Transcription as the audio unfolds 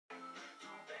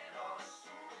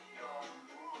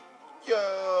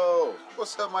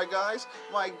What's up, my guys?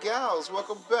 My gals,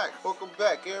 welcome back. Welcome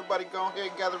back. Everybody go ahead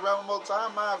and gather around one more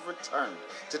time. I've returned.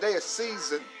 Today is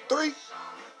season 3,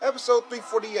 episode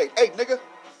 348. Hey, nigga,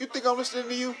 you think I'm listening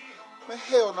to you? Man,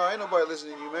 hell no, ain't nobody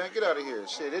listening to you, man. Get out of here.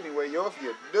 Shit, anyway, yo, if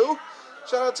you do,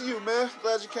 shout out to you, man.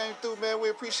 Glad you came through, man. We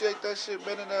appreciate that shit,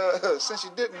 man. And since you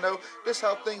didn't know, this is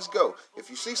how things go. If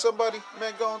you see somebody,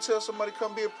 man, go and tell somebody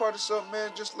come be a part of something,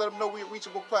 man. Just let them know we're a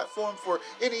reachable platform for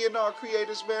any and all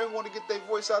creators, man, who want to get their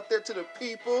voice out there to the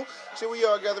people. Shit, we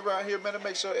all gather around here, man, to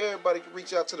make sure everybody can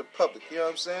reach out to the public. You know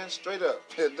what I'm saying? Straight up.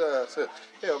 And,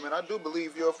 hell, man, I do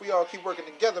believe, yo, if we all keep working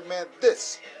together, man,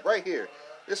 this right here,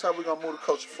 this is how we're going to move the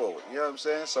culture forward. You know what I'm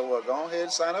saying? So go ahead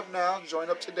and sign up now. Join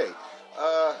up today.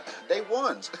 Day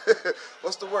ones.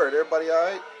 What's the word? Everybody all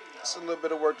right? It's a little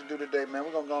bit of work to do today, man.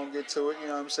 We're going to go and get to it. You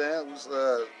know what I'm saying?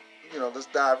 Let's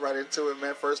dive right into it,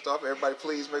 man. First off, everybody,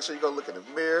 please make sure you go look in the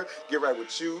mirror. Get right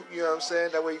with you. You know what I'm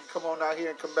saying? That way you can come on out here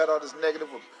and combat all this negative,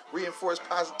 reinforce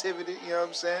positivity. You know what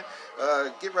I'm saying?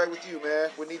 Get right with you,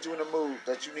 man. We need you in the mood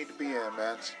that you need to be in,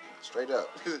 man. Straight up.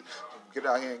 Get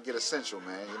out here and get essential,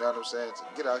 man. You know what I'm saying?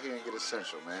 Get out here and get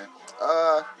essential, man.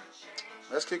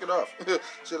 Let's kick it off.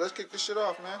 Shit, let's kick this shit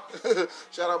off, man.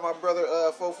 Shout out my brother,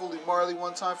 Fofuli Marley,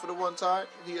 one time for the one time.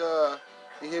 He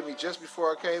hit me just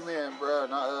before I came in, bro,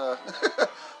 and I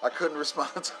couldn't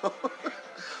respond to him.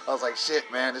 I was like, shit,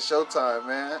 man, it's showtime,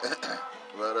 man.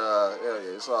 But,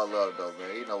 yeah, it's all love, though,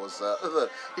 man. He knows what's up.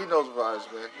 He knows vibes,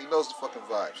 man. He knows the fucking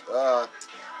vibes.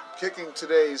 Kicking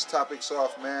today's topics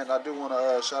off, man, I do want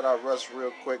to shout out Russ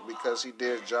real quick because he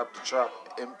did drop the Chomp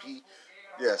MP.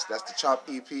 Yes, that's the Chomp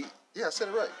EP. Yeah, I said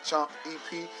it right. Chomp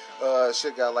EP.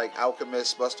 Shit got like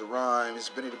Alchemist, Busta Rhymes,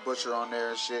 Benny the Butcher on there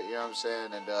and shit, you know what I'm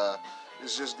saying? And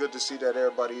it's just good to see that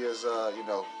everybody is,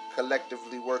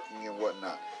 collectively working and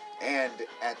whatnot. And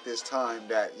at this time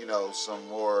that, some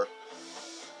more,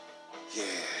 yeah,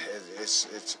 it's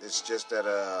just that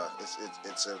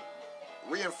it's a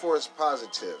reinforced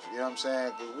positive, you know what I'm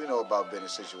saying? Because we know about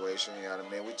Benny's situation, you know what I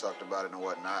mean? We talked about it and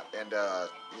whatnot. And,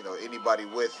 anybody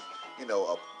with,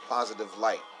 a positive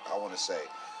light, I want to say.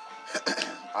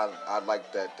 I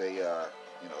like that they,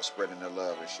 spreading the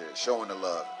love and shit, showing the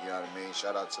love, you know what I mean?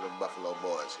 Shout out to the Buffalo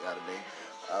Boys, you know what I mean?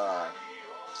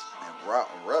 And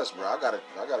Russ, bro, I gotta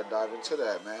dive into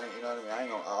that, man. You know what I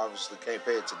mean? I obviously can't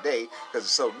pay it today because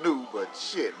it's so new, but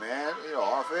shit, man,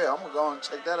 off air, I'm gonna go and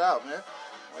check that out, man.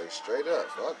 Like, straight up,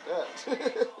 fuck that.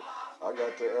 I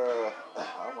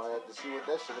might have to see what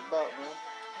that shit about, man.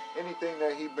 Anything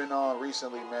that he been on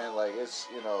recently, man, like, it's,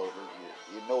 you know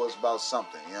it's about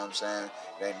something, you know what I'm saying?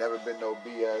 It ain't never been no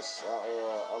BS.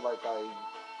 I like how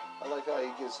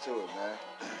he gets to it, man.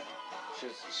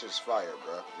 It's just fire,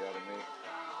 bro, you know what I mean?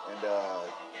 And,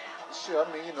 shit, I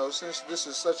mean, since this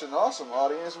is such an awesome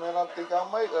audience, man, I think I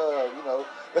might,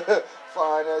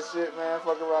 find that shit, man,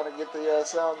 fuck around and get the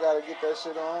sound guy to get that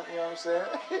shit on, you know what I'm saying?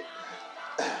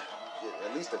 Yeah,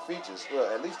 at least the features, you know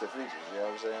what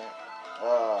I'm saying?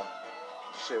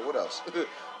 Shit, what else?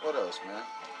 What else, man?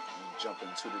 Jump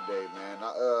into today, man.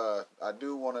 I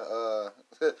do want to,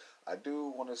 at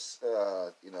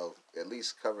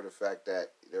least cover the fact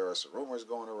that there are some rumors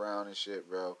going around and shit,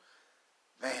 bro.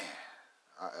 Man,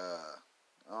 I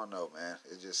don't know, man.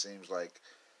 It just seems like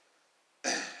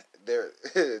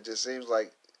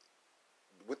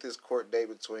with this court date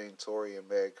between Tory and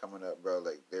Meg coming up, bro,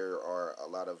 like, there are a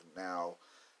lot of now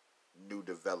new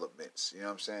developments, you know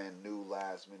what I'm saying? New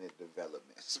last minute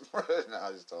developments. I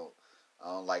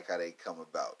don't like how they come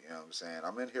about, you know what I'm saying?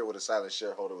 I'm in here with a silent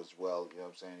shareholder as well, you know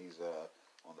what I'm saying? He's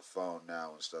on the phone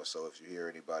now and stuff, so if you hear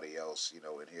anybody else, in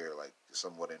here, like,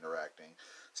 somewhat interacting,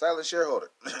 silent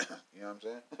shareholder, you know what I'm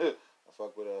saying? I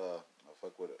fuck with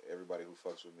everybody who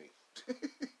fucks with me.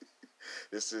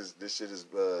 This shit is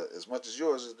as much as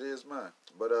yours as it is mine.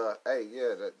 But hey,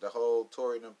 yeah, the whole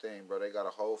Tory and them thing, bro. They got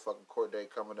a whole fucking court date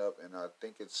coming up, and I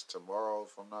think it's tomorrow,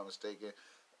 if I'm not mistaken.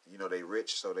 They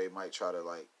rich, so they might try to,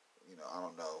 like, I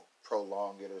don't know,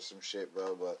 prolong it or some shit,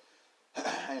 bro. But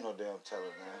ain't no damn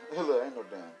telling, man. Look, ain't no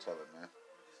damn telling, man.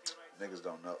 Niggas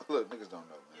don't know. Look, niggas don't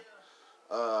know,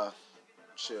 man.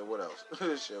 Shit, what else?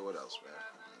 Shit, what else, man?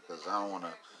 Because I don't want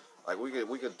to, like, we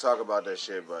could talk about that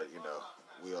shit, but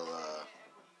we'll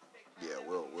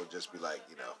just be like,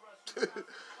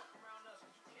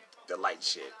 the light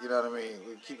shit. You know what I mean?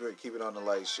 We keep it on the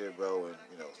light shit, bro, and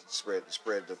spread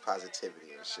the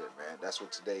positivity and shit, man. That's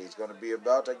what today is gonna be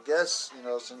about, I guess.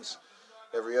 Since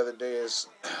every other day is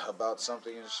about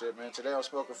something and shit, man. Today I'm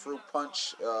smoking fruit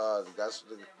punch. The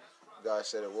guy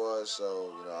said it was,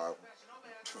 so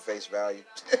face value.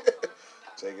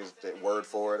 Take his word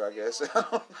for it, I guess.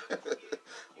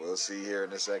 We'll see here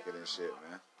in a second and shit,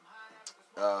 man.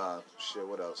 Shit,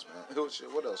 what else, man?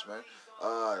 Shit, what else, man?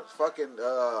 Fucking,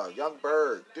 Young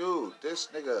Berg, dude, this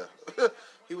nigga,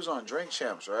 he was on Drink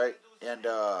Champs, right? And,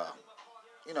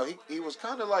 he was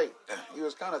kind of like, he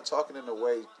was kind of talking in a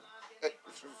way,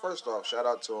 first off, shout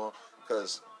out to him,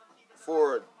 because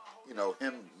for,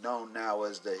 him known now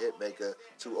as the hitmaker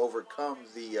to overcome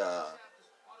the,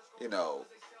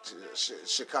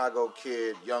 Chicago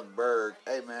kid, Young Berg,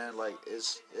 hey man, like,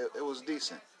 it was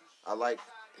decent. I like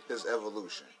his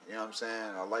evolution. You know what I'm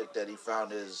saying? I like that he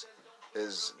found his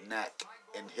knack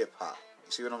in hip hop.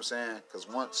 You see what I'm saying? Because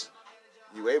once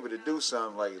you able to do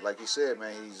something like he said,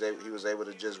 man, he was able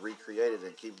to just recreate it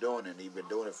and keep doing it. And he's been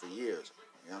doing it for years.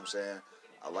 You know what I'm saying?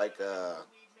 I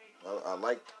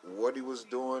liked what he was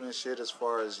doing and shit as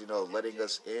far as letting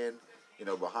us in,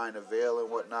 behind the veil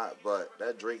and whatnot. But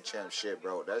that Drink Champ shit,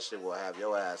 bro, that shit will have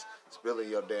your ass spilling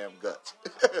your damn guts.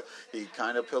 He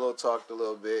kind of pillow talked a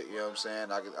little bit. You know what I'm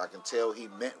saying? I can tell he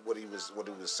meant what he was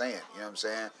saying. You know what I'm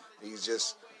saying? He's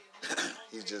just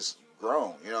he's just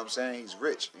grown. You know what I'm saying? He's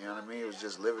rich. You know what I mean? He was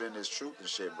just living in his truth and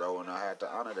shit, bro. And I had to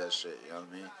honor that shit. You know what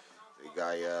I mean? The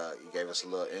guy, he gave us a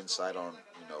little insight on,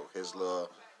 his little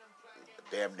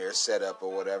damn near setup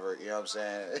or whatever. You know what I'm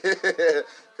saying?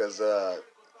 Because,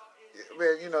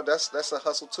 man, that's a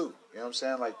hustle too. You know what I'm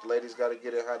saying? Like, the ladies got to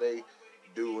get it how they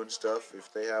do and stuff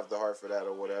if they have the heart for that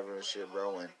or whatever and shit,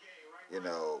 bro. And, I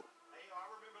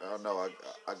don't know.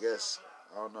 I guess,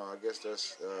 I don't know. I guess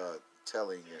that's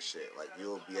telling and shit. Like,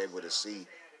 you'll be able to see,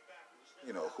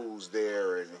 who's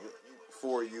there and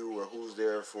for you or who's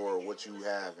there for what you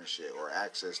have and shit or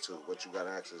access to what you got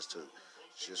access to.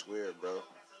 It's just weird, bro.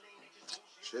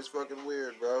 Shit's fucking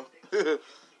weird, bro.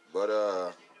 But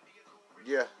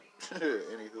yeah.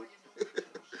 Anywho,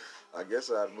 I guess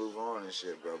I'd move on and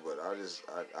shit, bro. But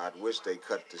I'd wish they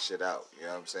cut the shit out. You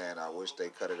know what I'm saying? I wish they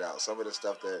cut it out. Some of the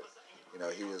stuff that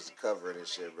he was covering and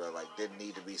shit, bro, like didn't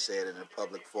need to be said in a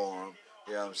public forum.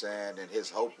 You know what I'm saying? And his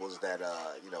hope was that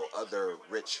other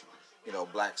rich,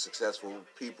 black successful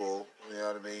people, you know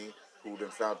what I mean, who done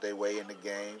found their way in the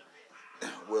game,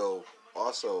 will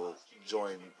also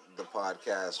join the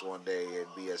podcast one day and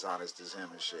be as honest as him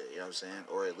and shit. You know what I'm saying?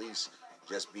 Or at least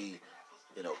just be,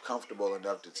 comfortable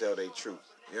enough to tell their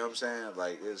truth. You know what I'm saying?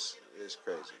 Like it's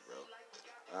crazy,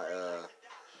 bro.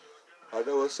 I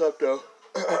know what's up though.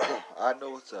 I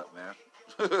know what's up, man.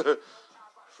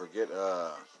 Forget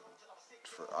I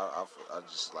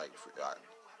just like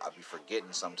I be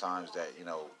forgetting sometimes that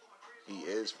he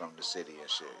is from the city and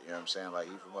shit. You know what I'm saying? Like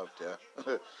he from up there.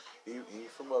 he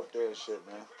from up there and shit,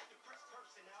 man.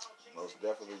 Most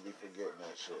definitely be forgetting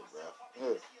that shit, bro.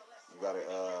 You gotta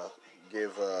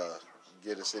give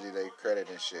the city their credit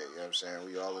and shit. You know what I'm saying?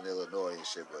 We all in Illinois and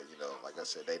shit, but like I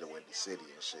said, they the Windy City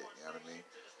and shit. You know what I mean?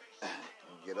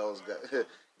 Get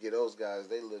those guys.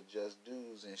 They look just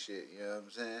dudes and shit. You know what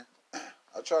I'm saying?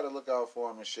 I try to look out for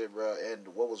them and shit, bro. And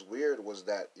what was weird was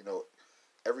that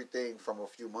everything from a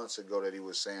few months ago that he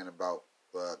was saying about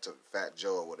to Fat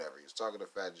Joe or whatever. He was talking to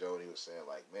Fat Joe and he was saying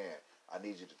like, man, I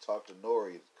need you to talk to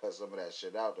Nori to cut some of that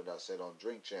shit out that I said on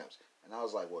Drink Champs. And I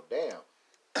was like, well, damn.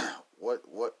 what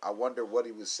I wonder what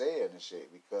he was saying and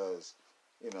shit because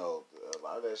a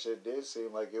lot of that shit did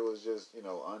seem like it was just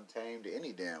untamed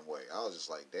any damn way. I was just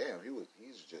like, damn,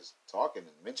 he's just talking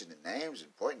and mentioning names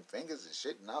and pointing fingers and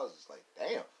shit, and I was just like,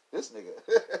 damn, this nigga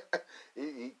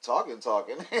he talking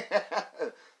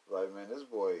like, man, this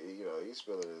boy he's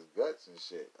spilling his guts and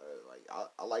shit.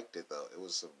 I liked it though. It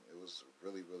was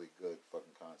really really good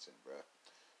fucking content, bro.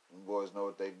 Them boys know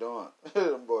what they doing.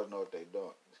 Them boys know what they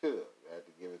doing. I had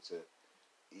to give it to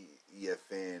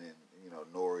EFN and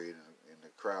Nori and the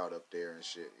crowd up there and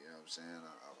shit. You know what I'm saying?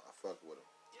 I fuck with them.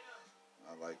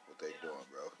 I like what they doing,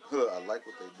 bro. I like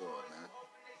what they doing,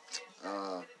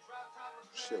 man.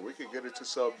 Shit, we could get into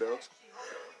something else.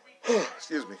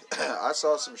 Excuse me. I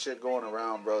saw some shit going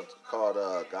around, bro, called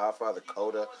Godfather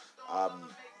Coda. I'm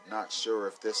not sure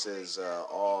if this is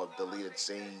all deleted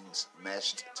scenes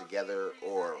meshed together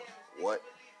or what,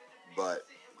 but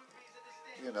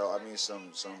I mean,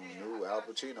 some new Al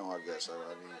Pacino, I guess.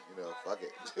 I mean, fuck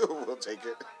it, we'll take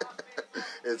it.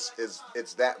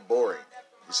 It's that boring.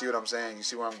 You see what I'm saying? You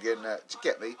see where I'm getting at? You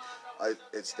get me?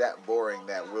 It's that boring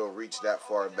that we'll reach that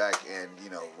far back and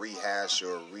rehash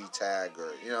or retag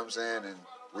or you know what I'm saying and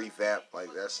revamp. Like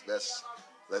let's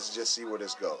just see where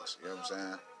this goes. You know what I'm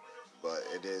saying? But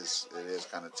it is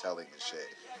kind of telling and shit.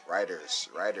 Writers,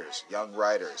 young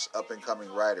writers, up and coming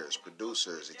writers,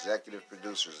 producers, executive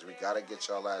producers. We gotta get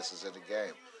y'all asses in the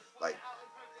game. Like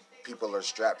people are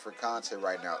strapped for content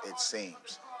right now. It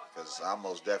seems, because I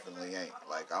most definitely ain't.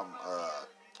 Like I'm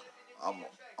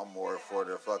more for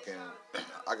the fucking.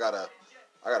 I got a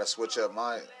I gotta switch up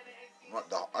I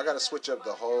gotta switch up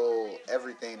the whole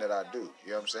everything that I do.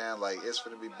 You know what I'm saying? Like, it's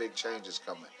gonna be big changes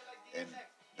coming, and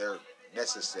they're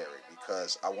necessary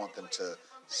because I want them to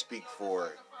speak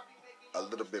for a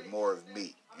little bit more of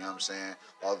me. You know what I'm saying?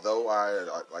 Although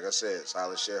like I said,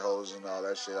 silent shareholders and all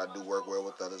that shit, I do work well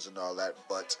with others and all that,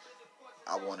 but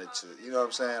I wanted to, you know what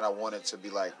I'm saying? I want it to be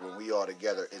like when we all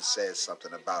together, it says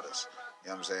something about us. You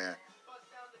know what I'm saying?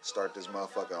 Start this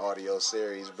motherfucking audio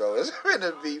series, bro. It's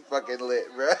gonna be fucking lit,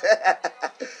 bro.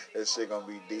 This shit gonna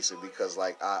be decent because,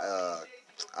 like,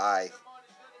 I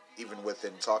even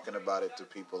within talking about it to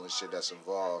people and shit that's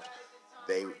involved,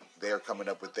 they're coming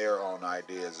up with their own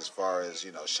ideas as far as,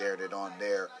 you know, sharing it on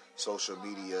their social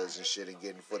medias and shit and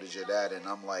getting footage of that. And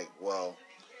I'm like, well,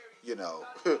 you know,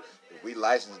 if we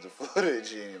license the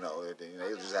footage, you know,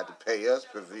 they just have to pay us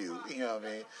per view. You know what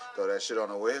I mean? Throw that shit on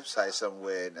a website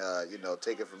somewhere and, you know,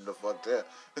 take it from the fuck there.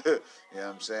 You know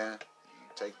what I'm saying?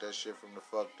 Take that shit from the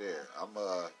fuck there. I'm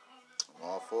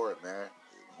all for it, man.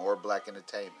 More black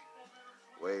entertainment.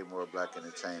 Way more black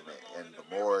entertainment. And the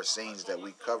more scenes that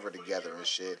we cover together and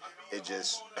shit, it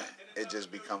just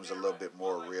becomes a little bit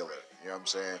more realer. You know what I'm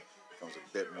saying? Becomes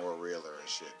a bit more realer and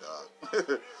shit,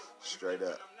 dog. Straight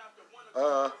up.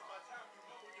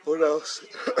 What else?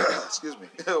 Excuse me.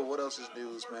 What else is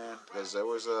news, man? Because there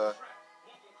was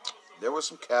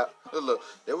some cap. Look,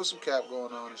 there was some cap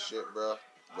going on and shit, bro.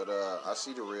 But I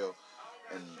see the real.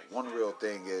 And one real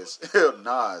thing is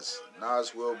Nas.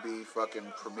 Nas will be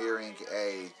fucking premiering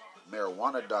a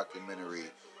marijuana documentary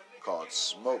called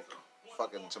Smoke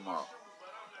fucking tomorrow.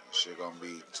 Shit gonna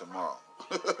be tomorrow.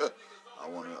 I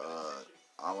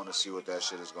wanna see what that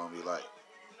shit is gonna be like.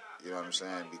 You know what I'm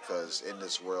saying? Because in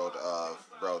this world of,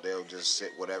 bro, they'll just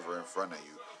sit whatever in front of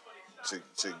you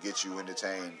to get you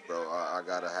entertained, bro. I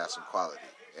gotta have some quality,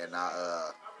 and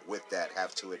with that,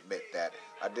 have to admit that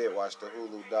I did watch the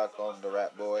Hulu doc on the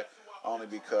Rap Boy, only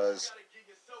because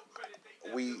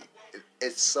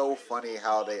it's so funny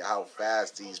how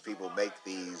fast these people make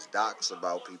these docs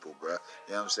about people, bro. You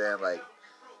know what I'm saying? Like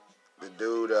the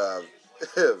dude,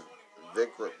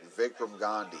 Vikram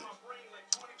Gandhi.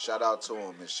 Shout out to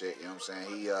him and shit, you know what I'm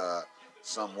saying? He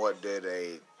somewhat did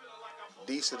a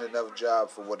decent enough job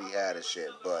for what he had and shit,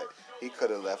 but he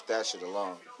could have left that shit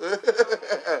alone.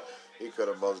 He could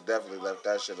have most definitely left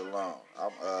that shit alone.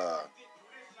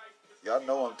 Y'all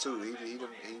know him too. He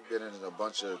been in a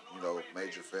bunch of, you know,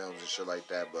 major films and shit like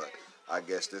that, but I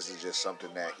guess this is just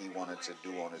something that he wanted to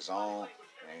do on his own,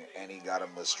 and he got him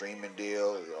a streaming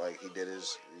deal. Like he did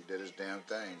his damn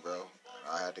thing, bro.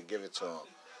 I had to give it to him.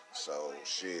 So,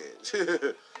 shit.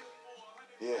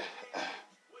 Yeah.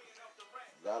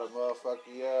 Gotta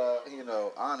motherfucking, you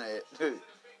know, honor it.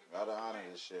 Gotta honor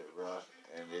this shit, bro.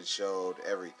 And it showed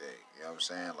everything. You know what I'm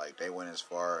saying? Like, they went as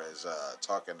far as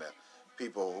talking to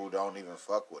people who don't even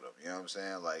fuck with them. You know what I'm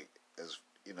saying? Like, as,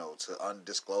 you know, to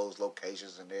undisclosed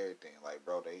locations and everything. Like,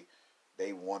 bro,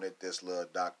 they wanted this little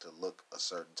doc to look a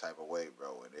certain type of way,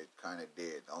 bro, and it kind of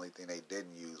did. The only thing they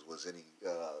didn't use was any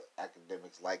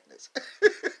academics likeness,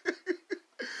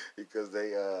 because they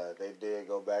did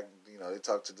go back. You know, they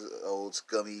talked to the old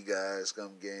scum game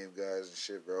guys and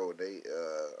shit, bro. And they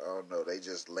I don't know, they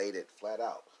just laid it flat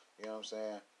out. You know what I'm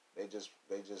saying? They just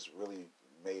really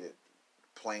made it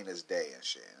plain as day and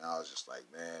shit. And I was just like,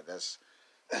 man, that's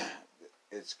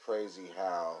it's crazy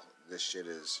how this shit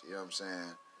is. You know what I'm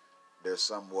saying? They're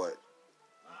somewhat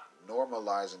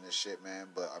normalizing this shit, man.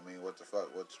 But I mean, what the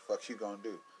fuck you gonna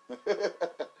do?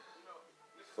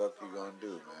 Fuck you gonna do,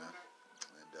 man?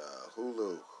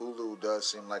 And Hulu does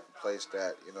seem like a place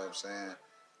that, you know what I'm saying?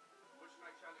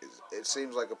 It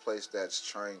seems like a place that's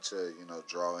trying to, you know,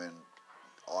 draw in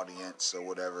audience or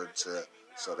whatever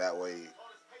so that way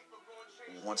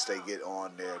once they get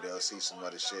on there, they'll see some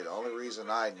other shit. The only reason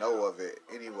I know of it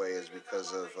anyway is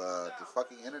because of the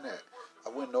fucking internet. I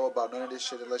wouldn't know about none of this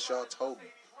shit unless y'all told me.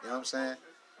 You know what I'm saying?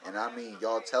 And I mean,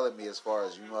 y'all telling me as far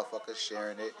as you motherfuckers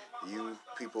sharing it, you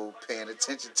people paying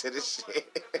attention to this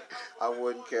shit. I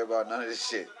wouldn't care about none of this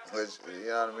shit. You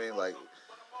know what I mean? Like,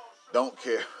 don't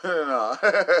care. No.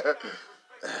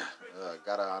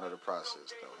 Gotta honor the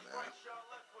process, though,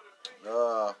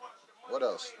 man. What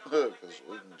else? Because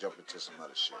we can jump into some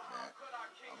other shit, man.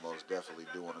 I most definitely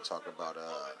do want to talk about,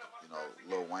 you know,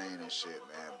 Lil Wayne and shit,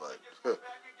 man. But,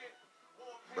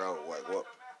 bro,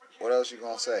 what else you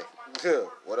gonna say?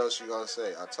 What else you gonna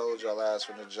say? I told y'all last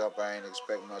from the jump I ain't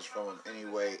expect much from him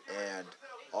anyway. And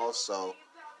also,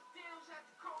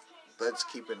 let's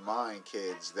keep in mind,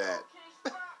 kids, that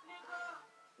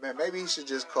man, maybe he should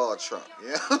just call Trump. You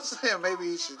know what I'm saying?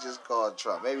 Maybe he should just call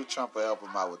Trump. Maybe Trump will help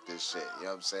him out with this shit. You know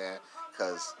what I'm saying?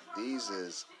 Because these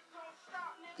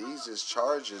these is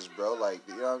charges, bro. Like,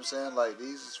 you know what I'm saying? Like,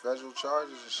 these is federal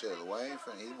charges and shit. Wayne,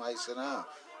 he might sit down.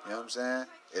 You know what I'm saying?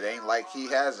 It ain't like he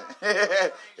hasn't.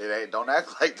 Don't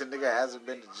act like the nigga hasn't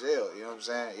been to jail. You know what I'm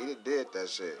saying? He did that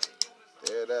shit.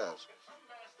 There it is.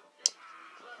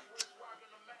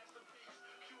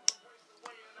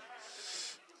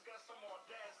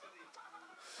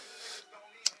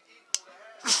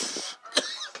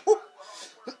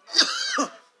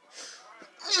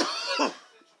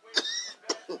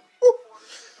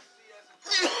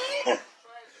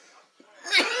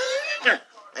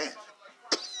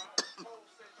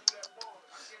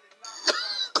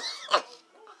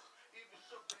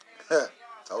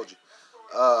 Told you.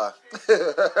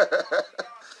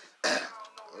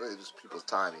 It's people's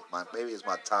timing. Maybe it's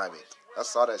my timing. I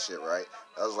saw that shit, right?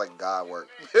 That was like God work.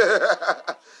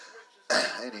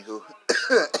 Anywho.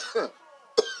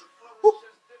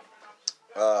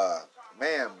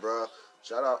 Man, bro.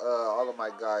 Shout out all of my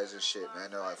guys and shit,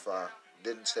 man. They're like, if I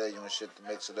didn't tell you and shit to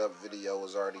mix it up, video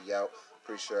was already out.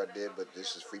 Pretty sure I did, but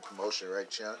this is free promotion, right,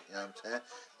 Chunk? You know what I'm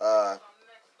saying?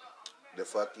 The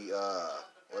fucky,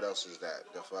 what else is that?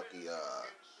 The fucky,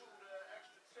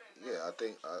 yeah, I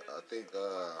think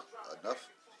enough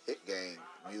hit game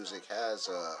music has,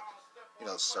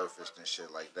 surfaced and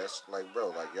shit. Like, that's, like, bro,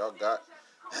 like,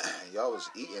 y'all was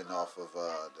eating off of,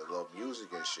 the little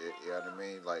music and shit, you know what I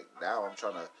mean? Like, now I'm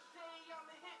trying to,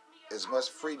 as much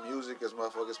free music as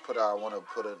motherfuckers put out, I want to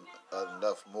put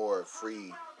enough more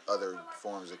free other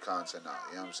forms of content out,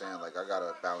 you know what I'm saying? Like, I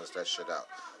gotta balance that shit out.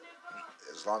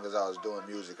 As long as I was doing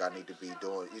music, I need to be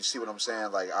doing, you see what I'm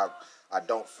saying? Like, I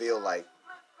don't feel like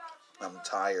I'm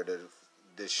tired of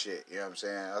this shit, you know what I'm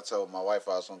saying? I told my wife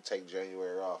I was going to take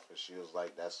January off, and she was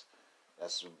like, that's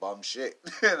some bum shit.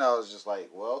 And I was just like,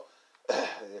 well,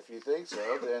 if you think so,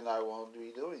 then I won't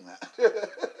be doing that.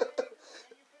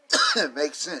 It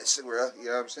makes sense, bro. You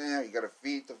know what I'm saying? You got to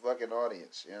feed the fucking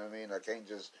audience, you know what I mean? I can't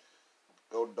just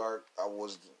go dark. I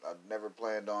never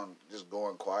planned on just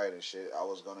going quiet and shit. I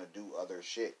was gonna do other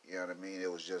shit. You know what I mean?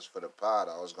 It was just for the pod.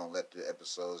 I was gonna let the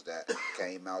episodes that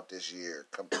came out this year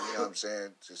come. You know what I'm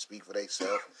saying? To speak for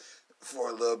themselves for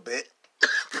a little bit.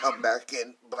 Come back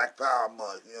in Black Power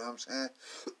month. You know what I'm saying?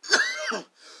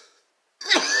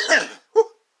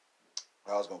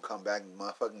 I was gonna come back in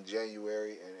motherfucking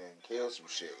January and kill some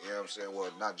shit. You know what I'm saying?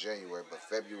 Well, not January, but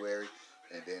February.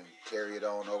 And then carry it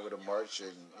on over to March,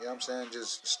 and you know what I'm saying,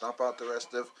 just stomp out the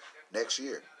rest of next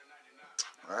year.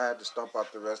 I had to stomp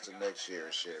out the rest of next year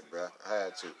and shit, bro. I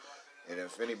had to. And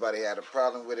if anybody had a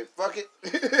problem with it, fuck it.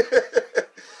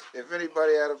 If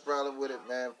anybody had a problem with it,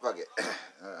 man, fuck it.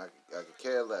 I could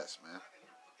care less, man.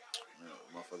 You know,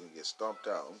 motherfucker get stomped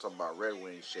out. I'm talking about Red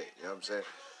Wing shit. You know what I'm saying?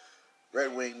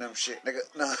 Red Wing them shit, nigga.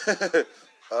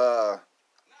 No.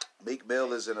 Meek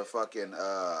Mill is in a fucking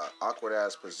awkward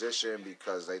ass position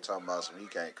because they talking about he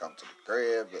can't come to the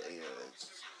crib. But, you know,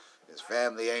 his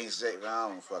family ain't safe. I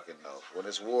don't fucking know. When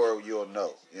it's war, you'll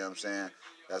know. You know what I'm saying?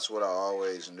 That's what I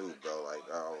always knew, bro. Like,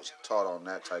 I was taught on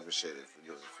that type of shit.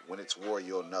 When it's war,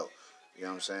 you'll know. You know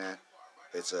what I'm saying?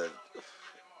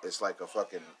 It's like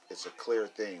it's a clear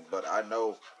thing. But I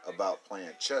know about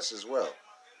playing chess as well.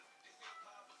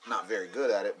 Not very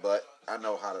good at it, but I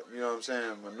know how to, you know what I'm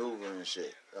saying, maneuver and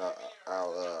shit.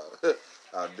 I'll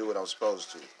do what I'm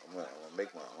supposed to. I'm gonna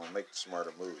make the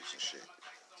smarter moves and shit,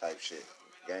 type shit.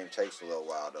 Game takes a little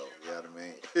while though. You know what I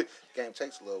mean? Game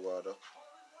takes a little while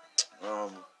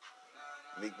though.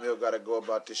 Meek Mill gotta go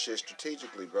about this shit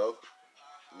strategically, bro.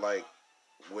 Like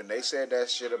when they said that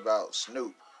shit about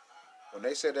Snoop,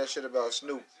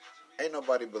 ain't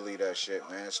nobody believe that shit,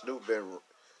 man. Snoop been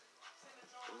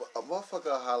a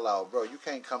motherfucker holla out, bro. You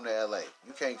can't come to LA.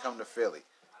 You can't come to Philly.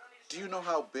 Do you know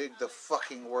how big the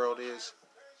fucking world is?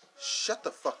 Shut the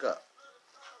fuck up.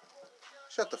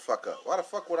 Shut the fuck up. Why the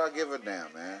fuck would I give a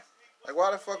damn, man? Like,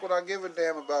 why the fuck would I give a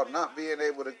damn about not being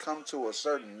able to come to a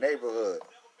certain neighborhood?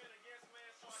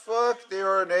 Fuck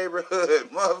your neighborhood.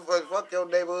 Motherfucker, fuck your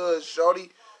neighborhood, shorty.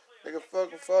 Nigga,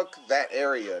 fuck that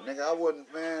area. Nigga, I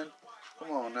wouldn't, man.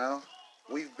 Come on now.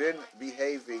 We've been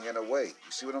behaving in a way.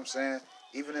 You see what I'm saying?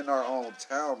 Even in our own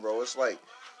town, bro, it's like,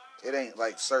 it ain't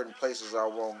like certain places I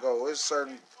won't go. It's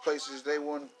certain places they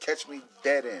won't catch me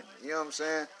dead in. You know what I'm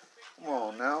saying? Come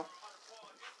on now.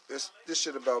 This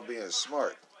shit about being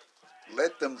smart.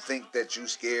 Let them think that you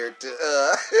scared to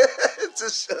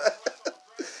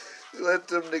let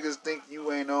them niggas think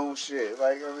you ain't on shit.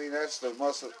 Like, I mean, that's the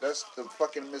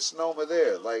fucking misnomer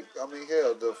there. Like, I mean,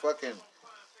 hell,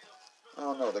 I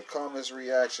don't know, the calmest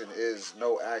reaction is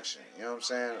no action. You know what I'm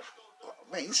saying?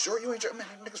 Man, you sure you ain't, man,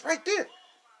 niggas right there.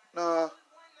 Nah,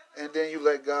 and then you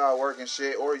let God work and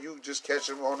shit, or you just catch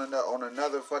him on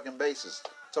another fucking basis,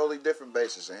 totally different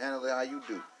basis, and handle it how you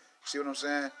do. See what I'm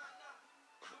saying?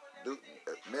 Dude,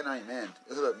 men ain't men.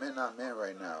 Look, men not men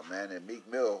right now, man. And Meek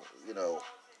Mill,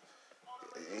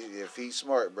 if he's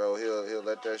smart, bro, he'll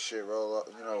let that shit roll up.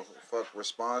 Fuck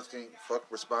responding.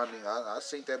 I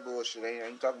seen that bullshit. I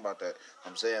ain't talking about that.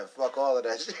 I'm saying fuck all of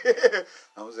that shit.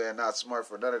 I'm saying not smart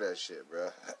for none of that shit,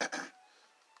 bro.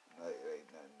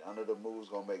 None of the moves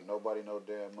gonna make nobody no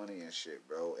damn money and shit,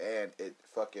 bro. And it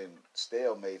fucking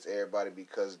stalemates everybody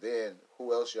because then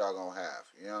who else y'all gonna have?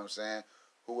 You know what I'm saying?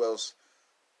 Who else?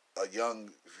 A young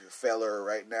fella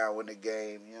right now in the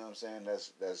game, you know what I'm saying?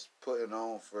 That's putting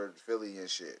on for Philly and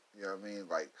shit. You know what I mean?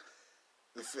 Like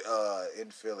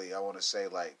in Philly, I want to say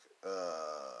like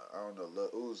I don't know,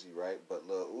 Lil Uzi, right? But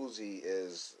Lil Uzi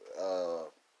is a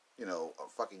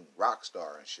fucking rock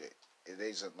star and shit. It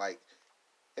ain't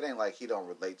like he don't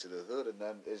relate to the hood or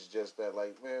nothing. It's just that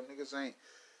like, man, niggas ain't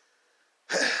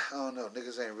I don't know,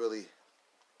 niggas ain't really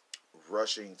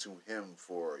rushing to him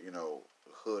for,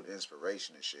 hood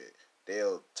inspiration and shit.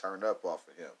 They'll turn up off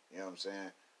of him. You know what I'm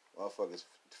saying? Motherfuckers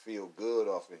feel good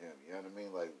off of him. You know what I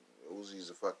mean? Like,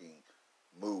 Uzi's a fucking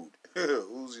mood.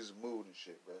 Uzi's a mood and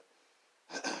shit, bro.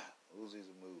 Uzi's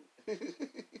a mood.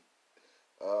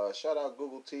 Shout out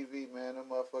Google TV, man. Them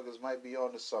motherfuckers might be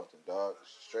on to something, dog.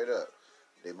 Straight up.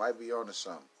 They might be on to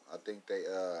something. I think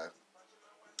that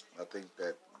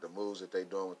the moves that they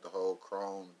doing with the whole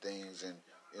Chrome things and,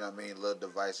 you know what I mean, little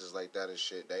devices like that and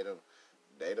shit, they the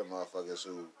motherfuckers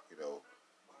who,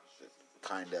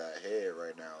 kinda ahead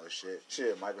right now and shit.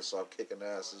 Shit, Microsoft kicking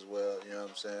ass as well, you know what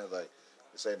I'm saying? Like,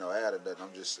 this ain't no ad or nothing,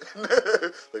 I'm just,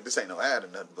 like, this ain't no ad or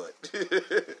nothing, but, you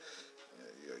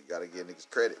gotta give niggas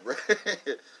credit, bro.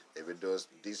 They've been doing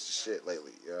some decent shit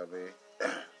lately, you know what I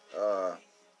mean?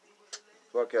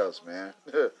 Fuck else, man.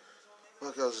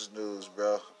 Fuck else is news,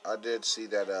 bro. I did see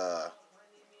that,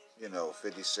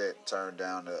 50 Cent turned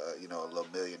down, a little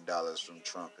 $1 million from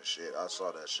Trump and shit. I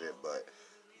saw that shit, but,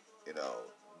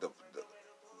 the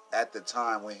at the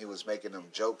time when he was making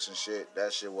them jokes and shit,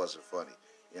 that shit wasn't funny.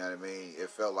 You know what I mean? It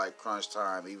felt like crunch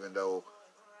time, even though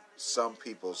some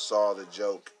people saw the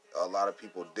joke, a lot of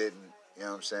people didn't. You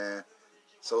know what I'm saying?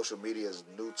 Social media is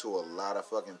new to a lot of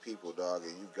fucking people, dog,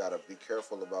 and you gotta be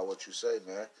careful about what you say,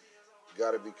 man. You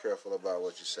gotta be careful about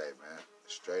what you say, man.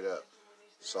 Straight up.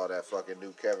 Saw that fucking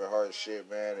new Kevin Hart shit,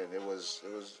 man, and it was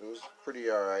pretty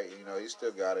alright. He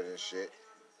still got it and shit.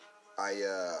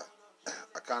 I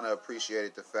kind of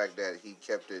appreciated the fact that he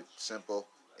kept it simple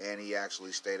and he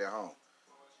actually stayed at home.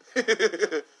 You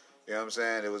know what I'm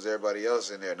saying? It was everybody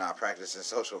else in there not practicing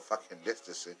social fucking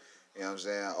distancing. You know what I'm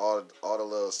saying? All the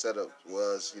little setup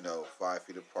was, 5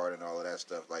 feet apart and all of that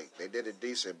stuff. Like, they did it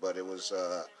decent, but it was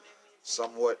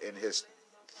somewhat in his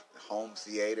home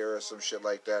theater or some shit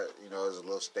like that. It was a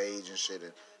little stage and shit.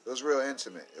 And it was real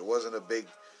intimate. It wasn't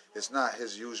it's not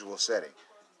his usual setting.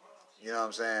 You know what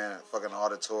I'm saying? Fucking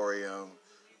auditorium,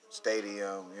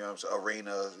 stadium, you know what I'm saying?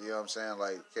 Arena, you know what I'm saying?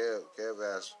 Like, Kev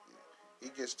ass, he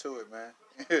gets to it, man.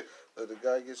 The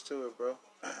guy gets to it, bro.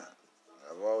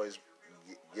 I've always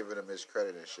given him his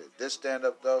credit and shit. This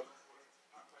stand-up, though,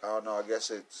 I don't know, I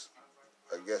guess it's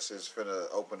finna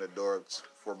open the doors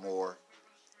for more.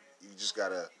 You just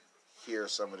gotta hear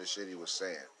some of the shit he was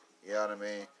saying. You know what I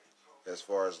mean? As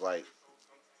far as, like,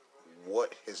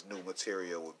 what his new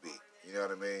material would be. You know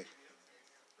what I mean?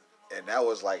 And that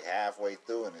was like halfway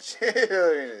through and shit.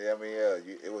 I mean, yeah,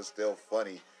 it was still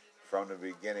funny from the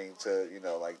beginning to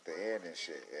like the end and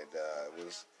shit. And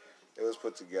it was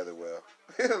put together well.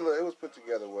 It was put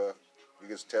together well. You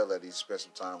can tell that he spent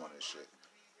some time on this shit,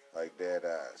 like dead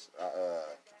ass.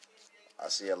 I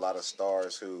see a lot of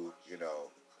stars who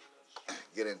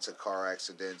get into car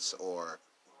accidents or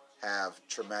have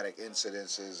traumatic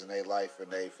incidences in their life, and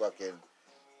they fucking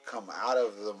come out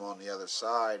of them on the other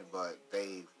side, but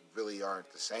they really aren't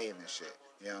the same and shit.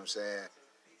 You know what I'm saying?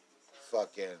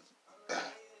 Fucking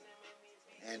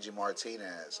Angie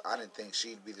Martinez. I didn't think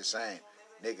she'd be the same.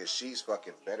 Nigga, she's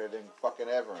fucking better than fucking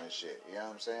ever and shit. You know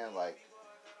what I'm saying? Like,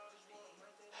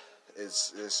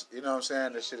 it's you know what I'm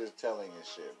saying? This shit is telling and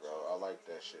shit, bro. I like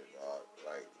that shit, dog.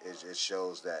 Like, it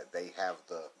shows that they have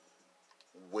the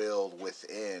will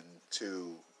within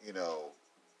to,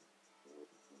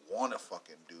 want to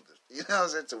fucking do this. You know what I'm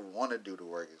saying? To want to do the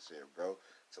work and shit, bro.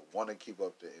 To want to keep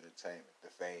up the entertainment, the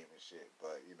fame and shit.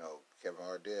 But, Kevin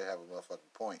Hart did have a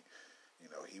motherfucking point.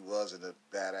 He was in a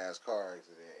badass car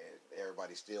accident and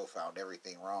everybody still found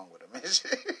everything wrong with him and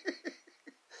shit.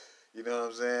 You know what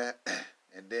I'm saying?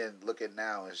 And then look at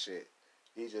now and shit.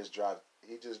 He just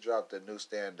dropped a new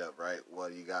stand up, right? Well,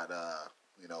 you got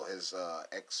his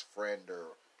ex friend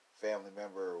or family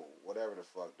member, or whatever the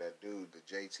fuck, that dude, the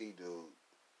JT dude,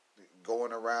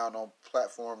 going around on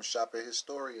platforms shopping his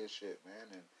story and shit, man.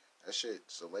 And that shit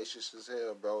salacious as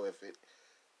hell, bro. If it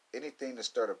anything to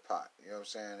start a pot, you know what I'm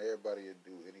saying? Everybody would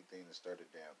do anything to start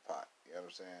a damn pot. You know what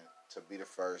I'm saying? To be the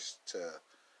first to,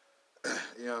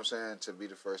 you know what I'm saying? To be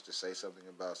the first to say something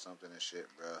about something and shit,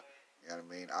 bro. You know what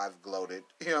I mean? I've gloated,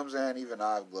 you know what I'm saying? Even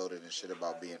I've gloated and shit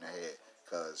about being ahead,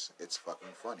 because it's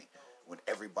fucking funny when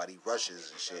everybody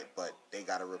rushes and shit, but they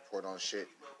got to report on shit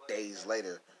days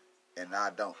later, and I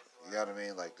don't. You know what I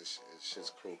mean? Like, this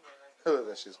shit's cool.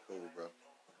 That shit's cool, bro.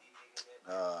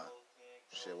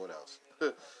 Shit, what else?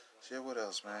 Shit, what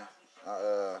else, man?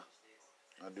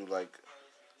 I do like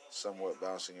somewhat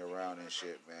bouncing around and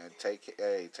shit, man. Take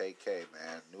K,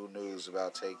 man. New news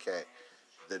about Take K.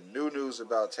 The new news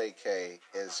about Take K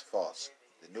is false.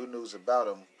 The new news about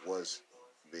him was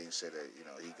being said that, you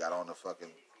know, he got on the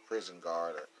fucking prison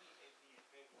guard or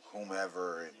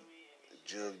whomever and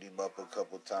jugged him up a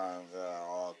couple times,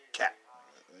 all cap.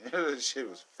 Shit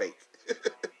was fake.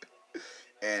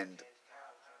 And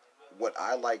what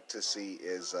I like to see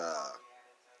is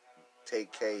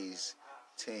Take K's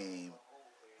team,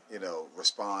 you know,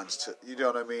 responds to, you know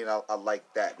what I mean? I like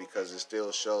that because it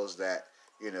still shows that,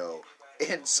 you know,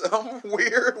 in some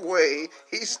weird way,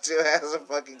 he still has a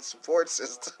fucking support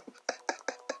system.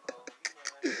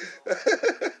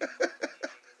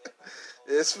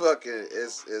 It's fucking,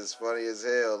 it's funny as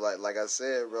hell. Like I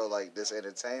said, bro, like this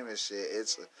entertainment shit,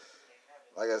 it's,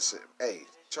 like I said, hey,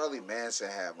 Charlie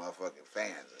Manson had motherfucking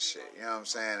fans and shit, you know what I'm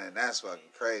saying? And that's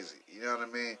fucking crazy, you know what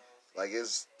I mean? Like,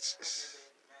 it's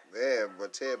yeah,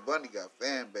 but Ted Bundy got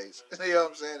fan base, you know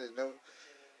what I'm saying?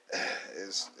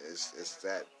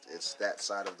 It's that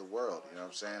side of the world, you know what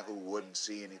I'm saying? Who wouldn't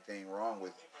see anything wrong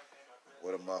with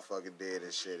what a motherfucker did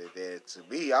and shit. And then to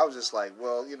me, I was just like,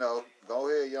 well, you know, go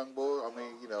ahead, young boy. I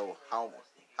mean, you know,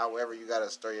 however you gotta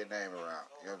stir your name around,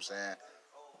 you know what I'm saying?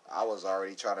 I was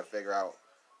already trying to figure out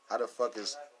how the fuck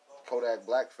is Kodak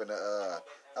Black finna,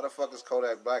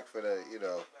 you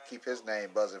know, keep his name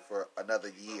buzzing for another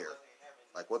year?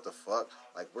 Like, what the fuck?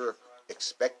 Like, we're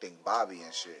expecting Bobby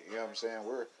and shit, you know what I'm saying?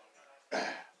 We're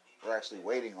actually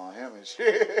waiting on him and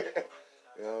shit.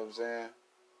 You know what I'm saying?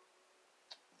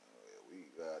 We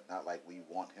not like we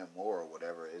want him more or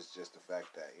whatever. It's just the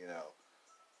fact that, you know,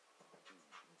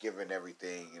 given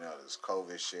everything, you know, this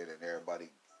COVID shit and everybody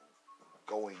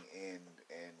going in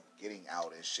and getting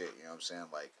out and shit, you know what I'm saying?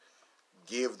 Like,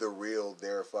 give the real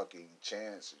their fucking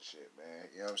chance and shit, man.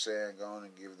 You know what I'm saying? Go on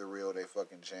and give the real their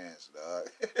fucking chance, dog.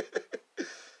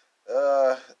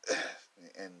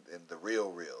 And the real,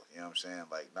 you know what I'm saying?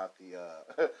 Like, not the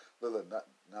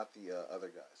not the other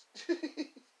guys.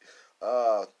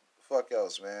 Fuck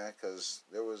else, man, because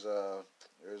there's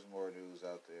more news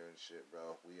out there and shit,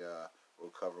 bro. We'll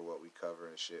cover what we cover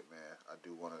and shit, man. I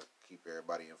do want to keep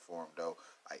everybody informed, though.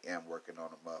 I am working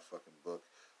on a motherfucking book.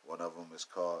 One of them is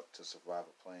called To Survive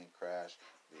a Plane Crash.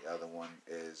 The other one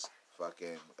is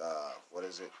fucking, what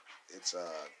is it? It's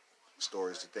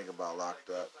stories to think about locked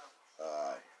up.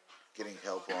 Getting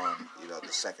help on, you know, the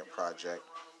second project.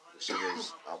 The shit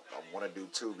is, I want to do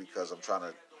two because I'm trying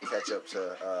to catch up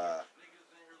to,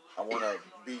 I want to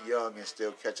be young and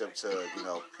still catch up to, you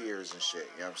know, peers and shit.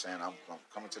 You know what I'm saying? I'm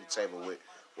coming to the table with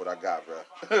what I got,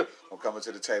 bro. I'm coming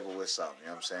to the table with something. You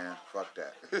know what I'm saying? Fuck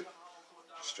that.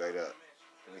 Straight up.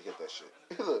 Let me hit that shit.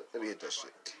 Let me hit that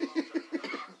shit.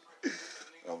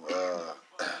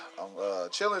 I'm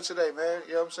chilling today, man.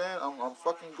 You know what I'm saying? I'm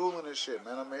fucking gooling this shit,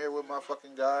 man. I'm here with my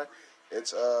fucking guy.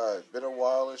 It's been a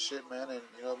while and shit, man, and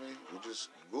you know what I mean? We just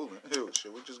gooling.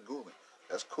 Shit, we just gooling.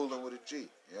 That's cooling with a G.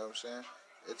 You know what I'm saying?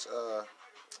 It's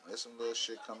there's some little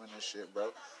shit coming and shit,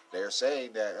 bro. They're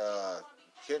saying that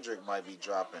Kendrick might be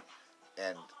dropping,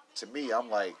 and to me, I'm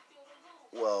like,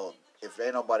 well, if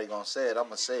ain't nobody gonna say it, I'm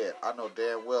gonna say it. I know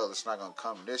damn well it's not gonna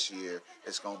come this year.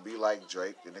 It's gonna be like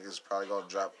Drake. The niggas probably gonna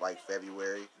drop like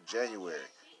February, January.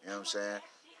 You know what I'm saying?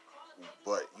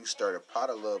 But you stir the pot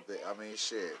a little bit. I mean,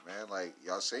 shit, man. Like,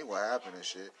 y'all seen what happened and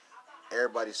shit.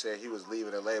 Everybody said he was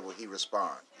leaving the label. He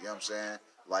respond. You know what I'm saying?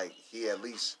 Like, he at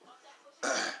least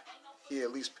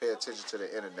pay attention to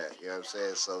the internet. You know what I'm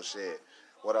saying? So, shit.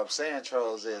 What I'm saying,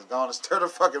 trolls, is going to stir the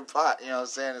fucking pot. You know what I'm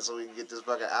saying? And so we can get this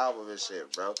fucking album and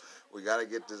shit, bro. We got to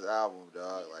get this album,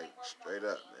 dog. Like, straight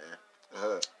up,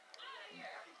 man.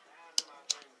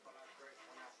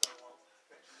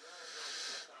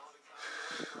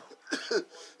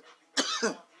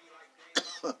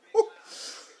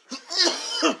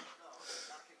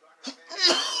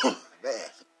 Man.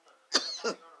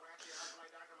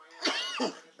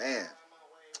 Man.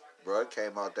 Bro, it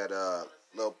came out that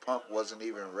Lil Pump wasn't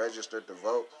even registered to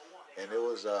vote. and it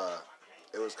was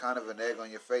kind of an egg on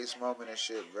your face moment and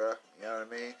shit, bro. You know what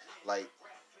I mean? Like,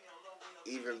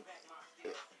 even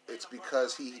it's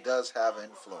because he does have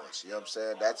influence. You know what I'm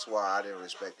saying? That's why I didn't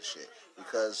respect the shit,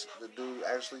 because the dude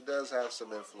actually does have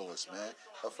some influence, man.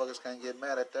 Motherfuckers can't get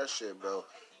mad at that shit, bro.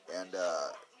 And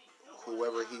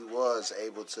whoever he was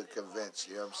able to convince,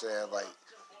 you know what I'm saying? Like,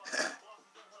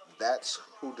 that's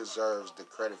who deserves the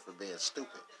credit for being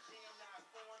stupid.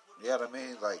 You know what I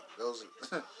mean? Like, those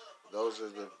those are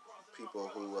the people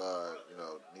who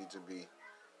need to be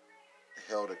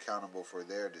held accountable for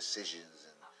their decisions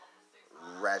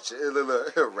and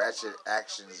ratchet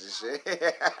actions and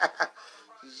shit.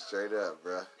 Straight up,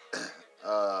 bro.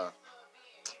 Uh,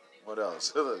 what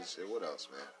else? Shit, what else,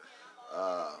 man?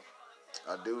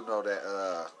 I do know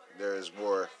that there is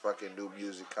more fucking new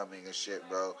music coming and shit,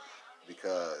 bro.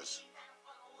 Because,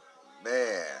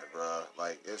 man, bro,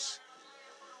 like it's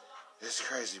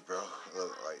crazy, bro.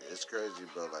 Look, like, it's crazy,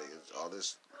 bro. Like, it's all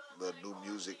this the new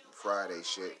music Friday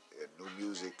shit and new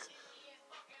music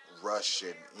rush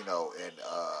and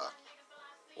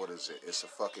what is it? It's a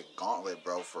fucking gauntlet,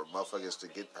 bro, for motherfuckers to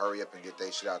hurry up and get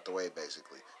their shit out the way.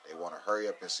 Basically, they want to hurry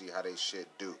up and see how they shit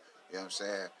do. You know what I'm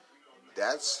saying?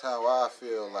 That's how I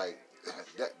feel. Like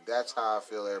that's how I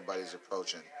feel everybody's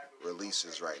approaching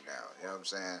releases right now. You know what I'm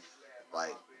saying?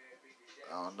 Like,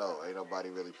 I don't know. Ain't nobody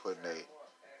really putting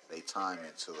they time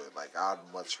into it. Like, I'd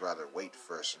much rather wait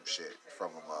for some shit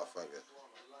from a motherfucker.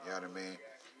 You know what I mean?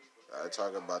 I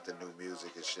talk about the new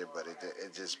music and shit, but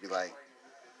it just be like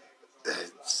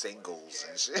singles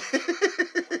and shit.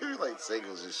 Like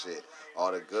singles and shit.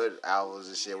 All the good albums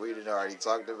and shit we didn't already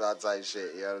talked about type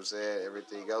shit. You know what I'm saying?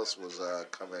 Everything else was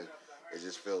coming. It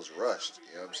just feels rushed.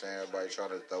 You know what I'm saying? Everybody trying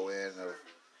to throw in,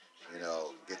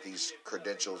 get these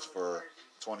credentials for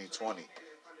 2020,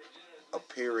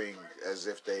 appearing as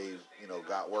if they,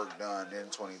 got work done in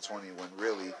 2020 when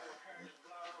really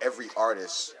every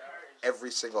artist, every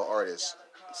single artist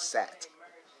sat.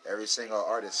 Every single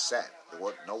artist sat.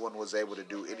 No one was able to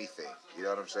do anything. You know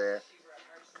what I'm saying?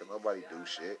 Could nobody do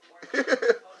shit.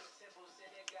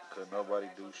 Could nobody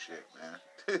do shit,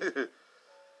 man.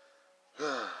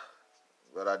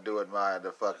 But I do admire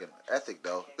the fucking ethic,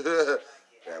 though.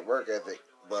 That work ethic.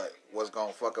 But what's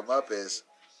gonna fuck them up is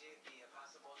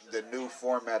the new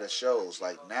format of shows.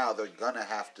 Like, now they're gonna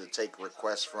have to take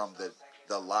requests from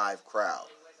the live crowd.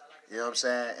 You know what I'm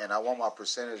saying? And I want my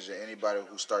percentage of anybody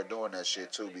who start doing that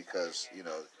shit too, because, you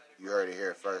heard it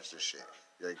here first and shit.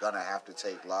 You're gonna have to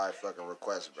take live fucking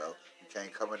requests, bro. You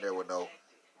can't come in there with no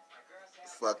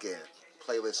fucking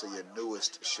playlist of your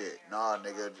newest shit. Nah,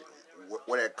 nigga,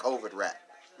 where that COVID rap?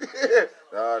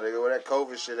 Nah, nigga, where that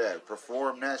COVID shit at?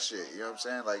 Perform that shit. You know what I'm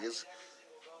saying? Like, it's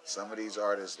some of these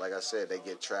artists, like I said, they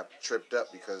get tripped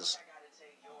up because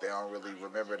they don't really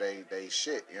remember they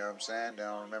shit. You know what I'm saying? They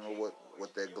don't remember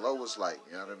what their glow was like.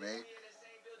 You know what I mean?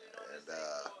 And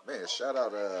man, shout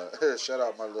out shout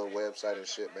out my little website and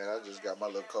shit, man. I just got my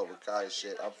little Cobra Kai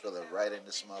shit. I'm feeling right in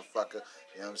this motherfucker.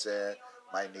 You know what I'm saying?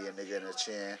 Might need a nigga in the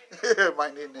chin.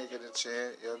 Might need a nigga in the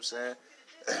chin. You know what I'm saying?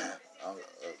 I'm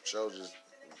so just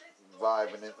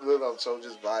vibing it. Look, I'm so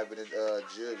just vibing and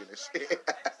jigging and shit.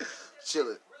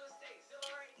 Chilling.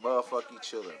 Motherfucking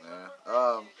chilling,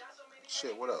 man.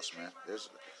 Shit, what else, man?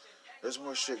 There's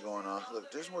more shit going on.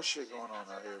 Look, there's more shit going on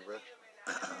out here, bro.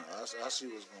 I see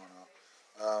what's going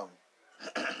on.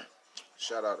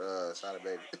 Shout out Sada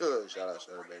Baby. Shout out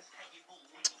Sada Baby.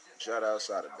 Shout out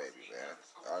Sada Baby, man.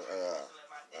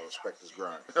 I respect his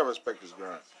grind. I respect his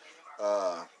grind.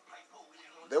 Uh,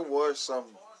 there were some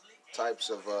types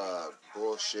of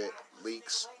bullshit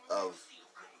leaks of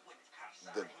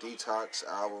the Detox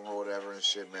album or whatever and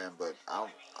shit, man. But I'm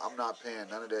not paying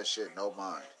none of that shit no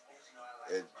mind.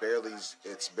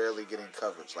 It's barely getting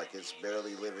coverage. Like, it's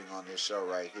barely living on this show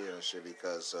right here and shit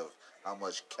because of how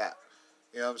much cap.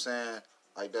 You know what I'm saying?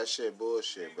 Like, that shit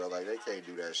bullshit, bro. Like, they can't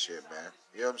do that shit, man.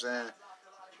 You know what I'm saying?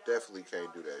 Definitely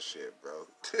can't do that shit, bro.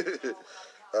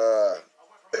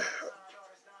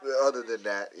 Other than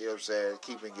that, you know what I'm saying?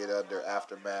 Keeping it under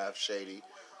Aftermath, Shady.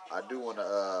 I do want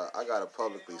to, I gotta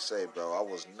publicly say, bro, I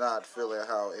was not feeling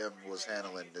how M was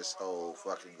handling this whole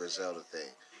fucking Griselda thing.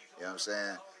 You know what I'm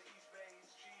saying?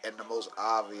 And the most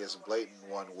obvious, blatant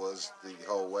one was the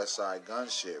whole West Side Gun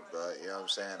shit, bro. You know what I'm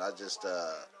saying? I just,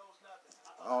 I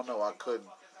don't know. I couldn't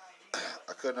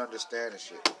understand the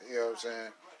shit. You know what I'm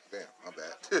saying? Damn, my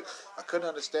bad. I couldn't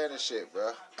understand the shit,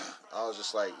 bro. I was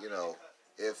just like,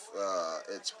 if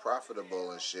it's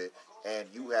profitable and shit, and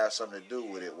you have something to do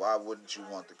with it, why wouldn't you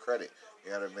want the credit?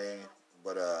 You know what I mean?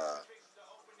 But I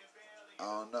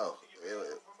don't know.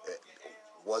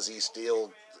 Was he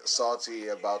still salty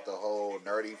about the whole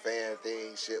nerdy fan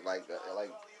thing, shit like that?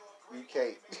 Like, you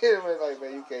can't, like,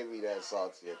 man, you can't be that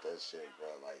salty at that shit, bro.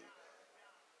 Like,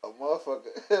 a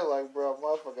motherfucker, like, bro, a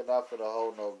motherfucker not finna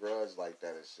hold no grudge like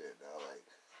that and shit, though.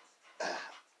 Like,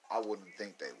 I wouldn't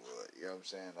think they would. You know what I'm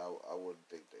saying? I wouldn't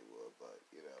think they would, but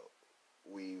you know,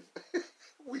 we've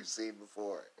we've seen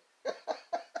before.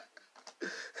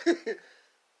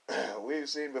 We've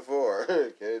seen before,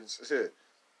 kids.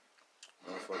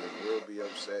 Motherfuckers will be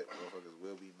upset. Motherfuckers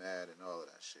will be mad and all of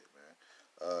that shit,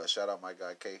 man. Shout out my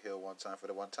guy K Hill one time for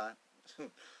the one time.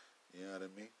 You know what I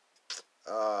mean?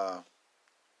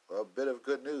 A bit of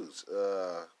good news.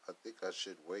 I think I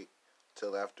should wait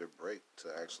till after break to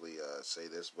actually say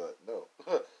this, but no.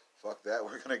 Fuck that.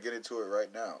 We're gonna get into it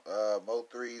right now.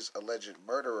 Mo3's alleged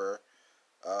murderer.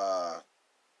 Uh,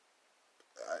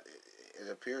 it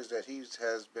appears that he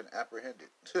has been apprehended.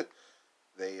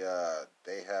 They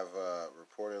have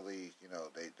reportedly, you know,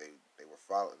 they were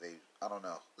I don't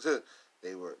know.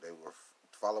 they were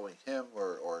following him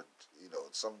or you know,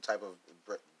 some type of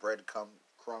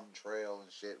crumb trail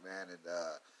and shit, man, and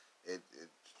it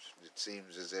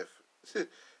seems as if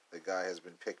the guy has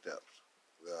been picked up.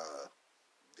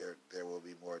 There will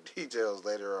be more details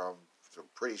later. I'm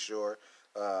pretty sure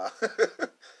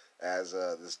as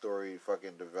the story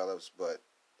fucking develops, but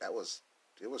it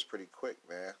was pretty quick,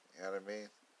 man. You know what I mean?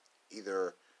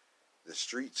 Either the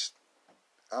streets,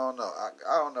 I don't know.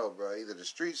 I don't know, bro. Either the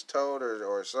streets told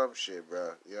or some shit,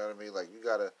 bro. You know what I mean? Like, you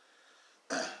gotta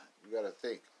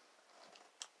think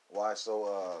why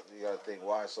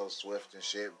so swift and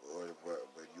shit.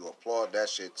 But you applaud that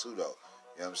shit too, though.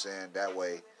 You know what I'm saying? That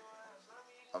way,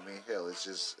 I mean, hell,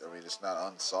 it's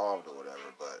not unsolved or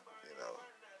whatever, but you know.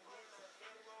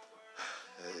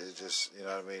 It just, you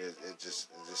know what I mean? It just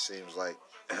seems like,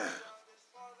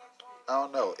 I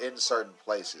don't know, in certain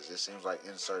places. It seems like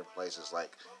in certain places,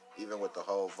 like, even with the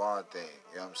whole Vaughn thing,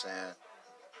 you know what I'm saying?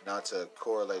 Not to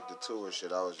correlate the two or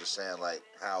shit, I was just saying, like,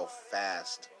 how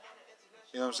fast,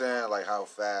 you know what I'm saying? Like, how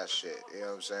fast shit, you know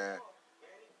what I'm saying?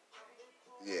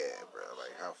 Yeah, bro,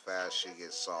 like, how fast shit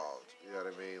gets solved, you know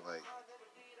what I mean? Like,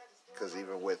 because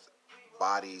even with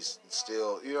bodies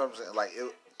still, you know what I'm saying? Like,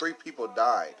 3 people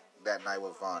died that night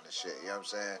with Vaughn and shit, you know what I'm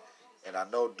saying? And I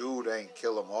know dude ain't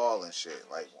kill them all and shit.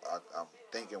 Like, I'm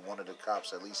thinking one of the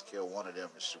cops at least killed one of them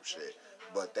and some shit.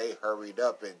 But they hurried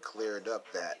up and cleared up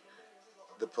that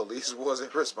the police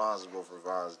wasn't responsible for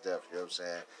Vaughn's death, you know what I'm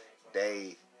saying?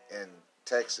 They, in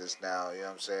Texas now, you know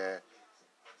what I'm saying?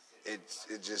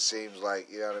 It just seems like,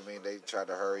 you know what I mean, they tried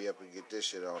to hurry up and get this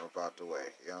shit on about the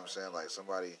way. You know what I'm saying? Like,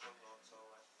 somebody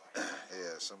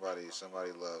yeah, somebody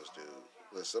loves dude.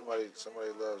 Look, somebody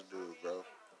loves dude, bro.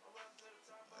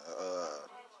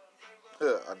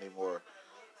 I need more.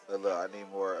 Look, I need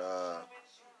more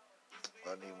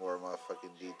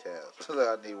motherfucking details.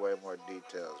 I need way more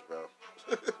details, bro.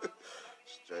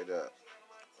 Straight up.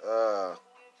 Uh,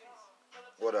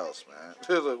 what else, man?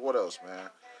 Look, what else, man?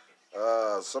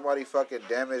 Somebody fucking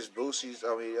damaged Boosie's.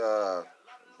 I mean,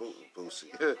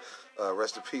 Boosie.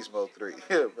 Rest in peace, Mo 3.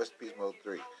 Rest in peace, Mo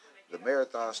 3. The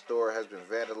Marathon store has been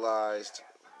vandalized.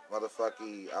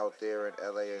 Motherfucky out there in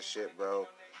LA and shit, bro.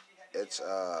 It's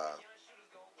I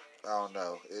don't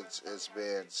know. It's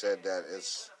been said that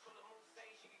it's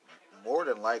more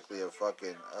than likely a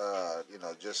fucking you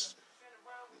know, just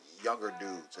younger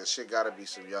dudes. This shit gotta be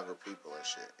some younger people and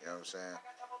shit. You know what I'm saying?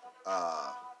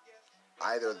 Uh,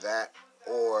 Either that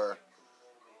or,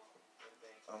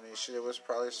 I mean, shit, it was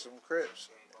probably some Crips.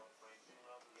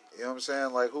 You know what I'm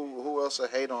saying? Like, who else will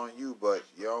hate on you but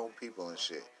your own people and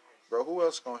shit? Bro, who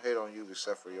else gonna hate on you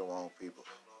except for your own people?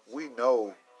 We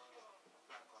know,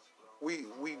 we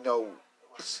know,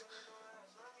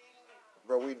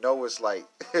 bro, we know it's like,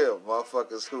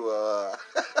 motherfuckers who,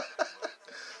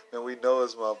 and we know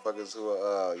it's motherfuckers who,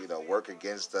 you know, work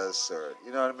against us or,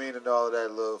 you know what I mean? And all of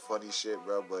that little funny shit,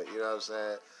 bro. But, you know what I'm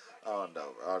saying? I don't know,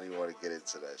 bro. I don't even want to get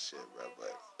into that shit, bro.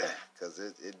 But, because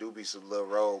it do be some little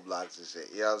roadblocks and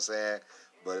shit. You know what I'm saying?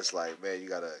 But it's like, man, you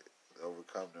got to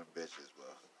overcome them bitches, bro.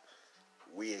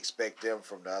 We expect them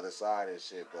from the other side and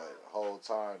shit, but the whole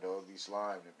time they'll be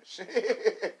sliming and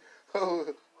shit. whole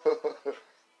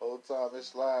time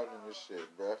it's sliming and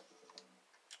shit, bro.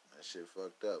 That shit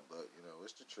fucked up, but you know,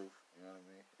 it's the truth. You know what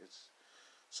I mean? It's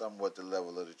somewhat the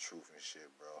level of the truth and shit,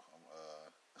 bro.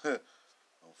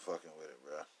 I'm fucking with it,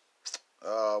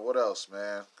 bro. What else,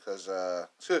 man? Cause I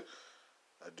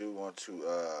do want to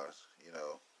you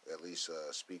know, at least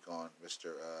speak on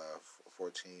Mr.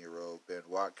 14-year-old Ben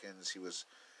Watkins. He was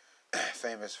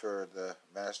famous for the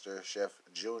Master Chef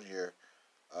Junior.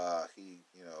 He,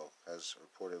 you know, has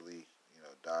reportedly, you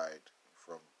know, died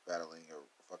from battling a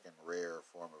fucking rare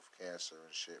form of cancer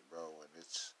and shit, bro. And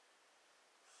it's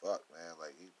fuck, man.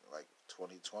 Like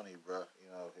 2020, bro.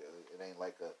 It ain't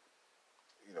like a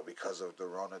because of the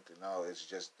Rona. No, it's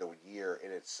just the year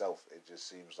in itself. It just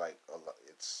seems like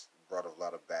it's brought a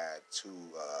lot of bad to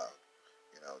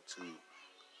to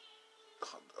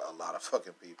a lot of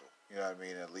fucking people. You know what I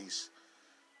mean? At least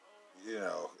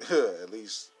at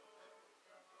least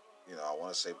I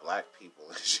want to say black people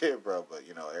and shit, bro. But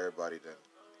everybody done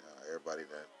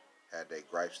had their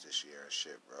gripes this year and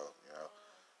shit, bro.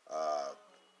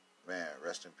 Man,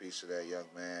 rest in peace to that young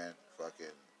man.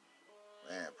 Fucking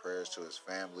man, prayers to his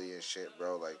family and shit,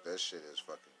 bro. Like that shit is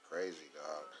fucking crazy,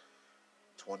 dog.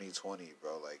 2020,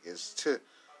 bro. Like it's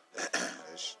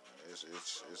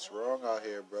it's wrong out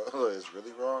here, bro. It's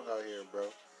really wrong out here,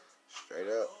 bro. Straight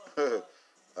up.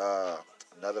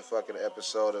 Another fucking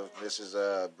episode of Mrs.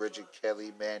 Bridget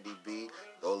Kelly, Mandy B.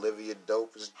 Olivia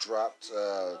Dope is dropped.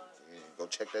 Go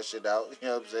check that shit out. You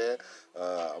know what I'm saying?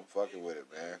 I'm fucking with it,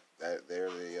 man. They're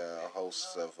the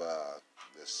hosts of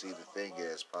the See the Thing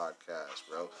Is podcast,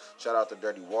 bro. Shout out to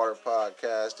Dirty Water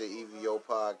podcast, the EVO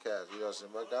podcast. You know what I'm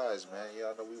saying? My guys, man.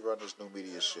 Y'all know we run this new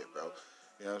media shit, bro.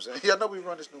 You know what I'm saying? Y'all know we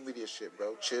run this new media shit,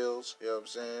 bro. Chills, you know what I'm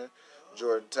saying?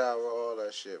 Jordan Tower, all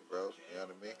that shit, bro. You know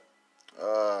what I mean?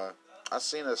 I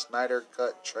seen a Snyder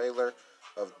Cut trailer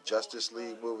of Justice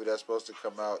League movie that's supposed to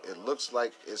come out. It looks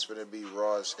like it's gonna be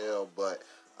raw as hell, but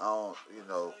I don't,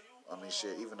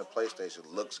 shit, even the PlayStation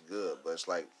looks good, but it's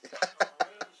like,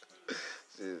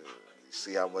 you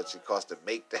see how much it costs to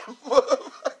make that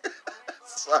motherfucker.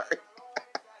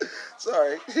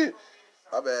 Sorry,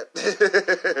 my bad,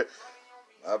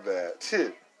 my bad.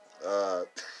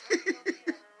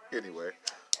 Anyway,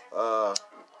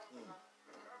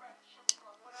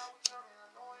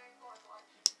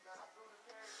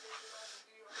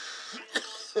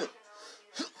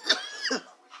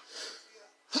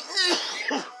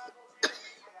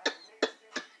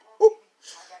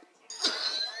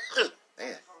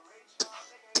 man.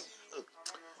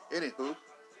 Anywho,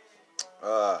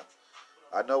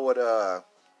 I know what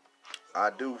I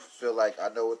do feel like I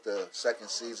know what the second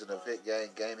season of Hit Gang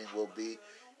Gaming will be.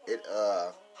 It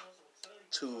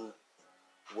too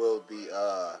will be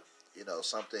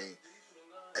something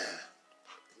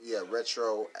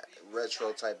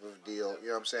retro type of deal. You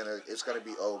know what I'm saying? It's gonna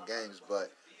be old games,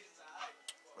 but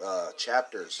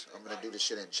chapters. I'm gonna do this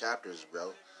shit in chapters,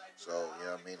 bro. So you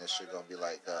know what I mean? This shit gonna be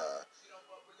like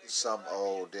some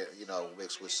old,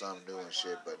 mixed with some new and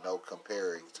shit, but no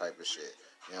comparing type of shit.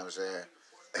 You know what I'm saying?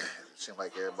 It seems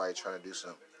like everybody trying to do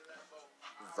some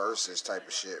versus type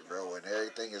of shit, bro, and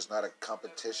everything is not a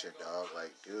competition, dog.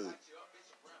 Like, dude,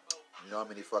 you know how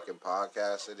many fucking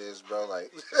podcasts it is, bro?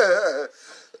 Like,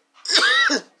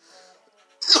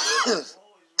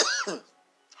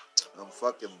 I'm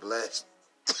fucking blessed.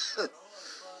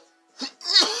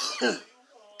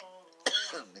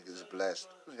 Niggas blessed.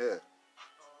 Yeah.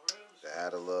 To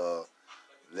add a little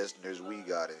listeners we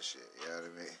got and shit. You know what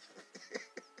I mean?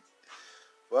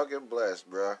 Fucking blessed,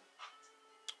 bro.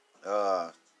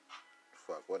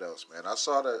 Fuck. What else, man? I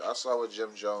saw what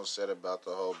Jim Jones said about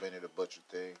the whole Benny the Butcher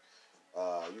thing.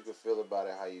 You can feel about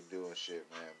it how you do and shit,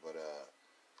 man. But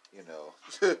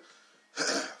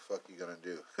fuck you gonna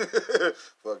do?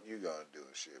 Fuck you gonna do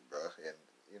and shit, bro. And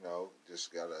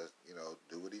just gotta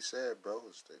do what he said,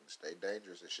 bro. Stay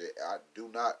dangerous and shit. I do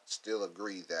not still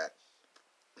agree that.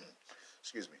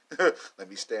 Excuse me. Let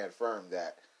me stand firm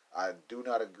that I do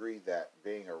not agree that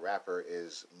being a rapper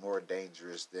is more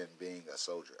dangerous than being a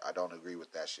soldier. I don't agree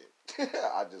with that shit.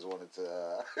 I just wanted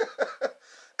to,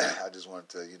 bring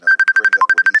up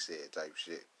what he said type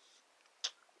shit.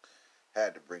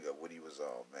 Had to bring up what he was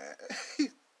on, man.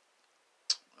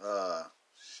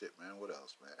 Shit, man. What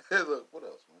else, man? Look, what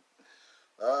else,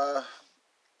 man?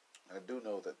 I do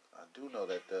know that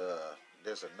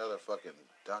there's another fucking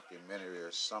documentary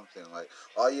or something like.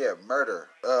 Oh yeah, murder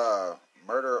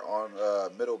on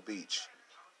Middle Beach.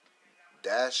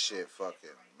 That shit,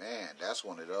 fucking man. That's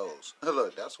one of those.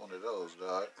 Look, that's one of those,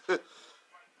 dog.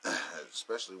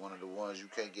 Especially one of the ones you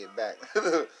can't get back.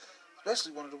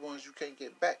 Especially one of the ones you can't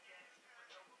get back.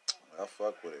 I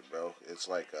fuck with it, bro. It's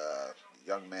like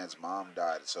young man's mom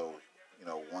died, so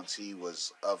once he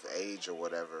was of age or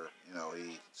whatever,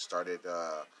 he started.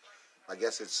 I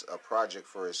guess it's a project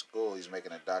for his school. He's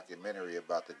making a documentary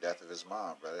about the death of his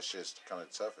mom, bro. That shit's kind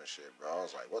of tough and shit, bro. I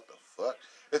was like, what the fuck?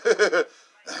 I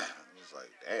was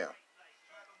like, damn.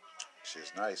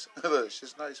 Shit's nice.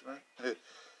 Shit's nice, man.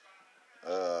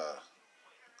 I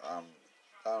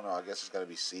don't know. I guess it's gotta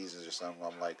be seasons or something.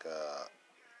 I'm like,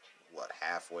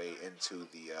 halfway into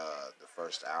the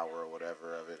first hour or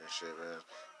whatever of it and shit, man.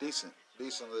 Decent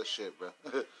little shit, bro.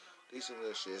 Decent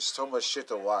little shit. It's so much shit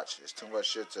to watch. It's too much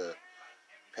shit to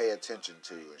pay attention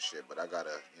to and shit. But I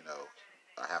gotta,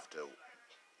 I have to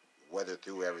weather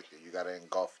through everything. You gotta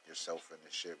engulf yourself in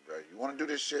this shit, bro. You want to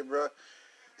do this shit, bro?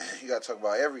 You gotta talk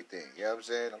about everything. You know what I'm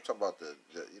saying? I'm talking about the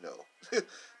the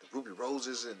Ruby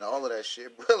Roses and all of that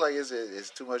shit, bro. Like it's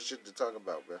too much shit to talk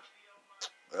about, bro.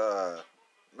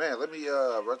 Man, let me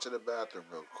run to the bathroom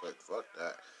real quick. Fuck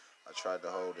that. I tried to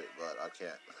hold it, but I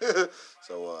can't.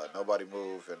 So nobody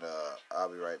move, and I'll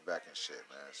be right back and shit,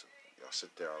 man. So y'all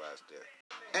sit there, I'll ask there.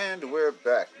 And we're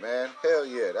back, man. Hell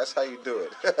yeah, that's how you do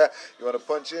it. You want to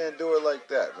punch in, do it like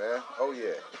that, man. Oh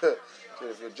yeah.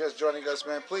 If you're just joining us,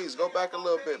 man, please go back a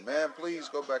little bit, man. Please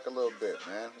go back a little bit,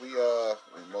 man. We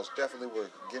most definitely were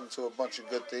getting to a bunch of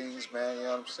good things, man. You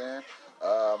know what I'm saying?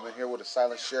 I'm in here with a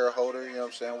silent shareholder. You know what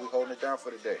I'm saying? We holding it down for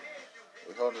the day.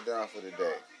 We holding it down for the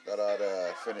day. Thought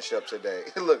I'd finish up today.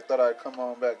 Look, thought I'd come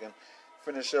on back and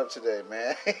finish up today,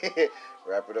 man.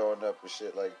 Wrap it on up and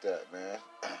shit like that, man.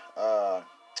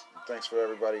 Thanks for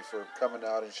everybody for coming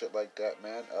out and shit like that,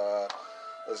 man.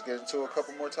 Let's get into a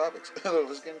couple more topics.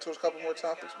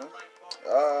 Man.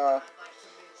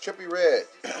 Trippie Redd.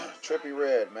 Trippie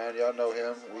Redd, man. Y'all know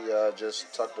him. We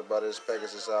just talked about his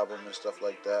Pegasus album and stuff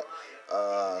like that.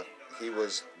 He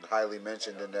was highly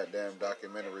mentioned in that damn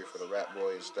documentary for the Rap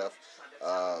Boy and stuff.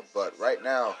 But right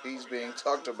now, he's being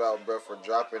talked about, bro, for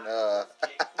dropping,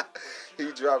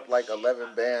 he dropped like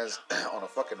 11 bands on a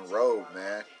fucking robe,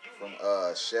 man. From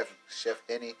Chef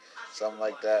Henny, something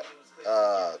like that.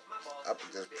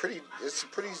 It's a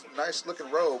pretty nice looking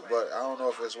robe, but I don't know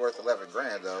if it's worth 11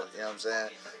 grand though. You know what I'm saying?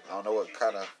 I don't know what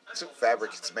kind of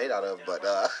fabric it's made out of, but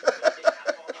I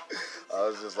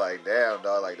was just like, damn,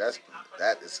 dog, like that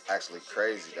is actually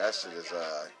crazy. That shit is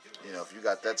if you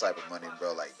got that type of money,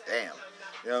 bro, like damn,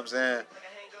 you know what I'm saying?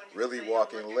 Really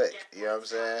walking lick, you know what I'm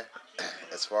saying?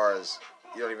 As far as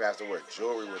you don't even have to wear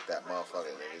jewelry with that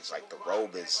motherfucker. It's like the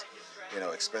robe is,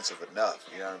 expensive enough.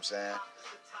 You know what I'm saying?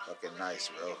 Fucking nice,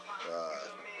 bro.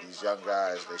 These young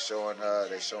guys, they showing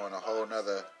a whole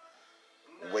nother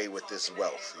way with this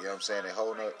wealth. You know what I'm saying? A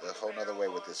whole nother way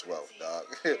with this wealth, dog.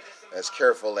 As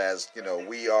careful as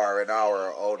we are in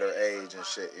our older age and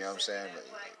shit. You know what I'm saying?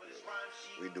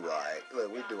 We do alright.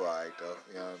 Look, we do alright though.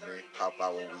 You know what I mean? Pop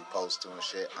out when we post to and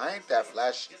shit. I ain't that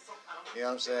flashy. You know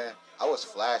what I'm saying? I was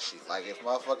flashy. Like if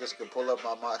motherfuckers could pull up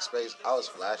my MySpace, I was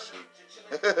flashy.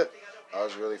 I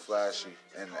was really flashy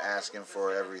and asking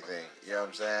for everything. You know what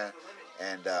I'm saying?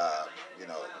 And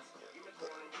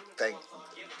thank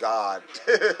God.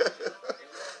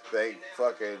 Thank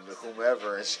fucking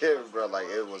whomever and shit, bro. Like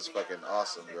it was fucking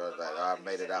awesome, bro. Like I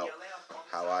made it out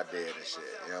how I did and shit.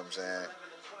 You know what I'm saying?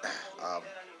 I'm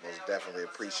most definitely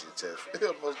appreciative.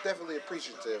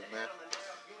 Man.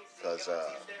 Because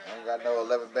I ain't got no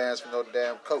 11 bands for no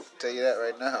damn coat. Tell you that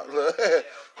right now.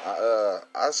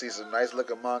 I see some nice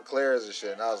looking Montclairs and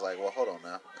shit, and I was like, well, hold on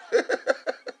now.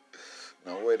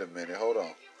 No, wait a minute. Hold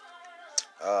on.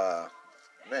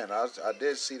 Man, I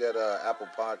did see that Apple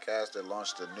Podcast that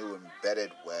launched a new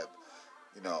embedded web.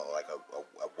 Like a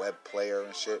web player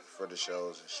and shit for the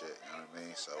shows and shit. You know what I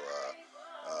mean? So,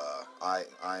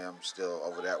 I am still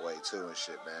over that way too and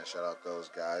shit, man. Shout out those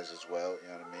guys as well. You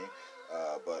know what I mean?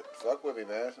 But fuck with me,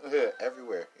 man.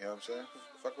 Everywhere. You know what I'm saying?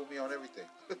 Fuck with me on everything.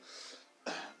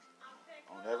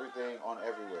 On everything, on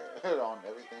everywhere. On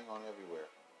everything, on everywhere.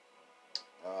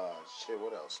 Shit,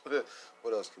 what else?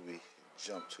 What else can we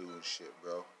jump to and shit,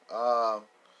 bro?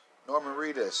 Norman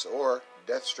Reedus, or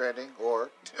Death Stranding,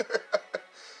 or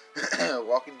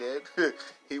Walking Dead.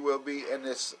 He will be in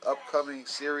this upcoming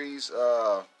series.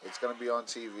 It's going to be on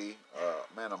TV.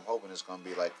 Man, I'm hoping it's going to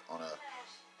be like on a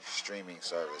streaming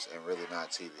service and really not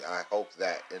TV. I hope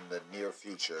that in the near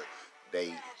future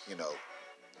they,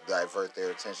 divert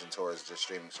their attention towards just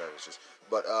streaming services.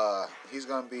 But he's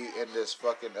gonna be in this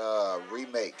fucking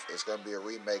remake. It's gonna be a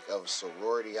remake of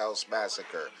Sorority House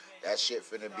Massacre. That shit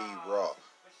finna be raw.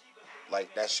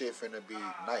 Like that shit finna be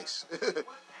nice.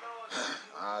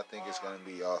 I think it's gonna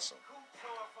be awesome.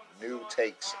 New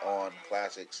takes on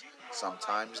classics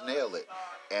sometimes nail it,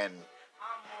 and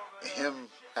him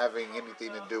having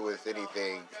anything to do with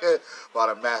anything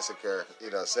about a massacre,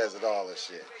 says it all and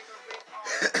shit.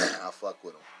 I fuck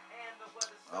with him.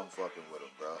 I'm fucking with him,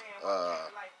 bro.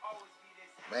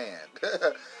 Man,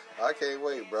 I can't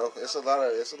wait, bro. It's a lot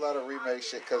of remake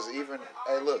shit. Cause even,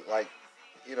 hey, look, like,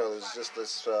 there's just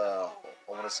this. I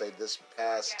want to say this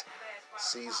past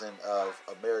season of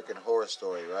American Horror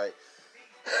Story, right?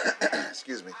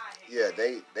 Excuse me. Yeah,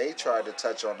 they tried to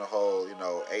touch on the whole,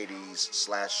 80s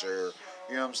slasher,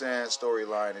 You know what I'm saying?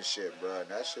 Storyline and shit, bro. And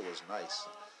that shit was nice.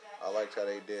 I liked how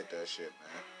they did that shit,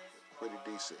 man. Pretty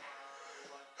decent.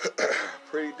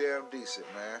 Pretty damn decent,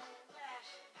 man.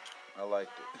 I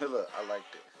liked it. Look, I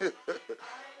liked it.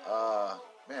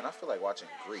 Man, I feel like watching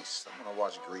Grease. I'm gonna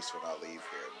watch Grease when I leave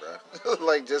here, bro.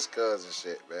 Like, just cause and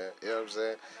shit, man. You know what I'm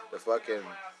saying? The fucking,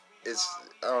 I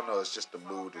don't know, it's just the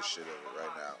mood and shit of it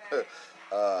right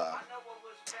now.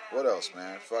 What else,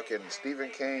 man? Fucking Stephen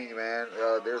King, man.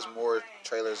 There's more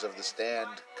trailers of The Stand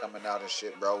coming out and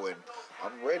shit, bro. And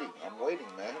I'm ready. I'm waiting,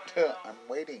 man. I'm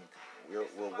waiting. We're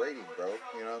waiting, bro.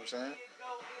 You know what I'm saying?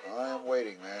 I am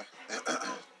waiting, man.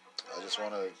 I just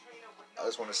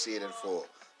wanna see it in full.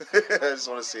 I just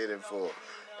wanna see it in full.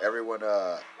 Everyone,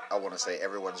 I wanna say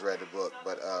everyone's read the book,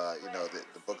 but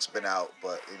the book's been out,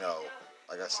 but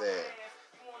like I said,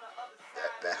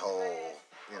 that whole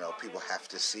people have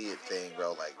to see it thing,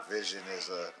 bro. Like Vision is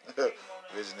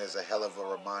a hell of a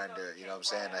reminder. You know what I'm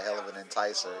saying? A hell of an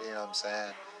enticer. You know what I'm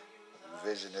saying?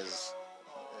 Vision is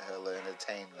hella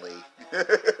entertainingly.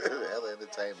 Hella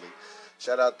entertainingly.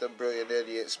 Shout out them brilliant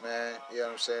idiots, man. You know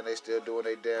what I'm saying? They still doing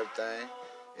their damn thing.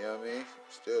 You know what I mean?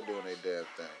 Still doing their damn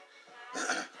thing.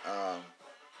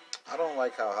 I don't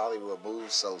like how Hollywood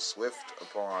moves so swift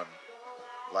upon,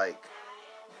 like,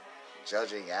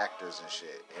 judging actors and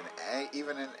shit, and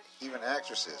even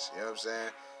actresses. You know what I'm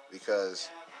saying? Because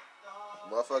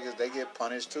motherfuckers, they get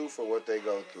punished too for what they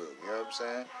go through. You know what I'm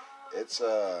saying? It's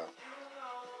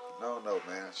no,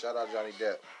 man. Shout out Johnny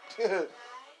Depp. You know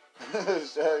what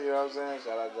I'm saying?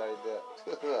 Shout out Johnny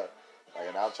Depp. Like,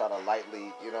 and I'll try to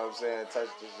lightly, you know what I'm saying, touch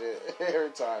the shit every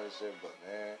time and shit, but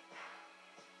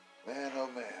man, oh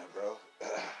man, bro.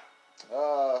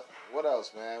 What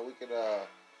else, man? We could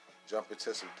jump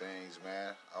into some things,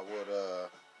 man. I would,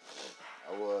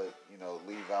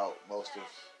 leave out most of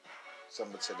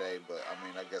some of today, but I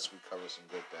mean, I guess we covered some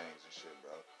good things and shit,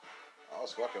 bro. I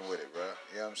was fucking with it, bro.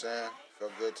 You know what I'm saying?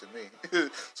 Felt good to me.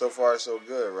 So far, so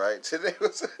good, right? Today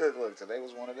was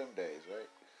one of them days, right?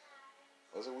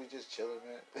 Wasn't we just chilling,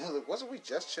 man? Wasn't we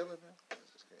just chilling, man?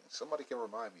 Somebody can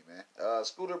remind me, man.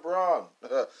 Scooter Braun.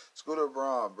 Scooter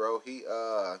Braun, bro. He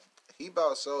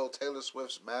about sold Taylor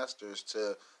Swift's masters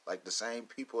to, like, the same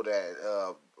people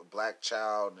that Dark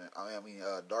Child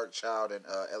and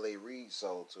L.A. Reid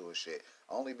sold to and shit.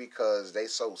 Only because they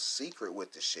so secret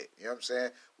with the shit. You know what I'm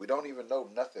saying? We don't even know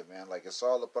nothing, man. Like, it's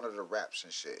all up under the wraps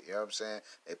and shit. You know what I'm saying?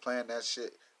 They playing that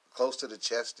shit close to the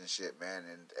chest and shit, man.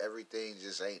 And everything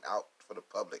just ain't out for the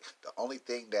public. The only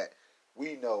thing that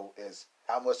we know is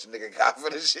how much the nigga got for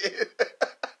the shit.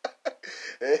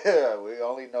 Yeah, we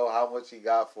only know how much he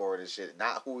got for it and shit.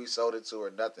 Not who he sold it to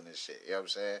or nothing and shit. You know what I'm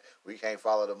saying? We can't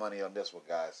follow the money on this one,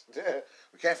 guys.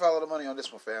 We can't follow the money on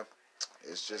this one, fam.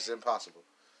 It's just impossible.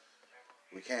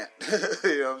 We can't.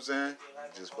 You know what I'm saying?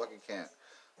 Just fucking can't.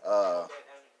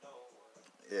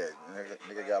 Yeah,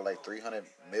 nigga got like 300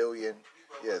 million.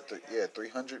 Yeah,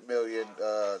 300 million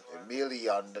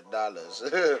dollars.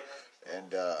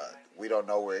 And we don't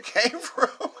know where it came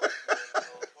from.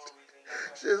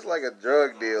 Shit's like a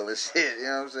drug deal and shit, you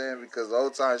know what I'm saying? Because the whole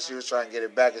time she was trying to get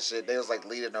it back and shit, they was like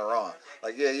leading her on.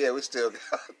 Like, yeah, we still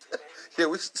got that. Yeah,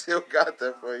 we still got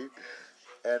that for you.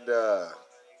 And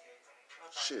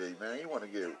shit, man, you want to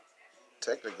get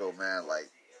technical, man. Like,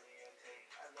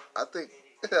 I think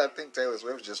Taylor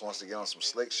Swift just wants to get on some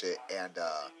slick shit and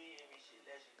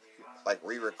like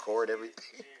re-record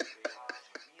everything.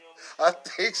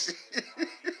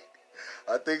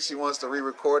 I think she wants to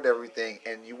re-record everything,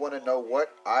 and you want to know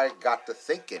what? I got to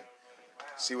thinking.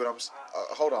 See what I'm?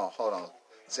 Hold on.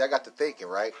 See, I got to thinking,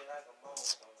 right?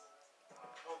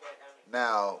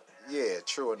 Now, yeah,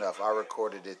 true enough. I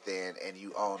recorded it then, and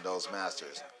you own those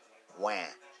masters. Wham,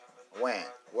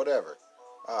 whatever.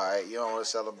 All right, you don't want to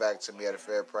sell them back to me at a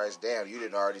fair price. Damn, you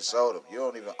didn't already sold them. You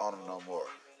don't even own them no more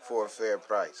for a fair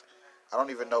price. I don't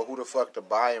even know who the fuck to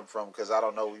buy them from because I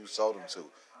don't know who you sold them to.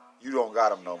 You don't got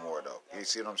them no more, though. You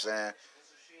see what I'm saying?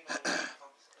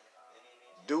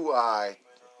 Do I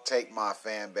take my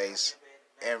fan base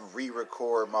and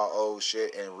re-record my old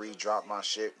shit and re-drop my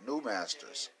shit? New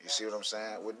masters. You see what I'm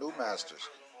saying? With new masters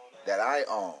that I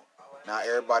own. Now,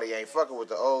 everybody ain't fucking with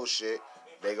the old shit.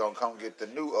 They gonna come get the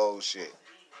new old shit.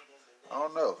 I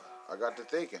don't know. I got to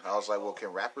thinking. I was like, well, can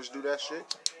rappers do that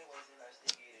shit?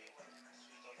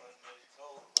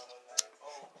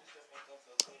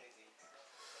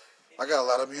 I got a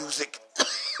lot of music.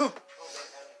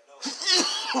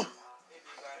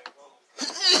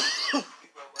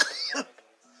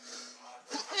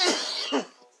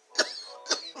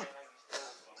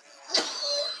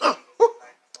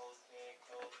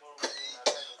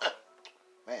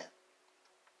 Man,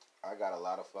 I got a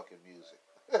lot of fucking music.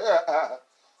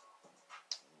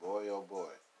 Boy, oh boy.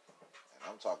 And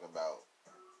I'm talking about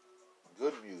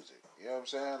good music. You know what I'm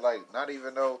saying? Like, not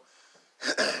even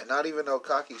not even no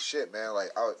cocky shit, man.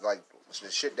 Like the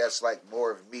shit that's like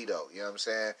more of me though. You know what I'm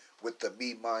saying? With the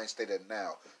me mind state of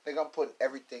now. I think I'm putting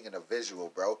everything in a visual,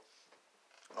 bro.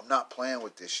 I'm not playing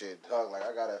with this shit, dog. Like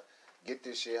I gotta get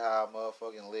this shit how I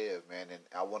motherfucking live, man. And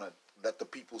I wanna let the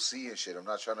people see and shit. I'm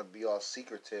not trying to be all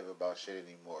secretive about shit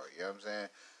anymore. You know what I'm saying?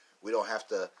 We don't have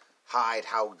to hide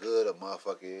how good a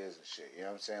motherfucker is and shit. You know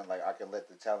what I'm saying? Like I can let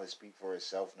the talent speak for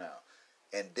itself now.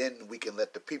 And then we can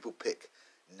let the people pick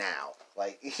now.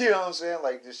 Like, you know what I'm saying?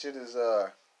 Like this shit is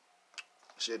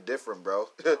shit different, bro.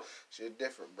 Shit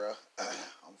different, bro.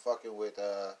 I'm fucking with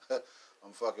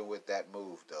I'm fucking with that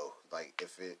move though. Like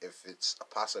if it's a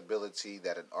possibility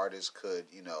that an artist could,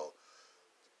 you know,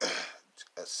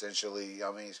 essentially,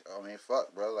 I mean,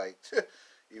 fuck, bro. Like,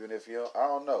 even if you, I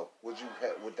don't know, would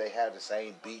they have the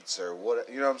same beats or what?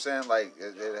 You know what I'm saying? Like,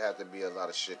 it'd have to be a lot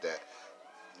of shit that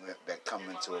come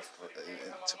to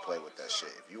play with that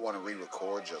shit. If you want to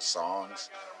re-record your songs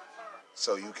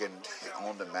so you can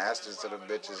own the masters to them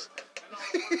bitches,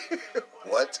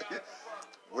 what?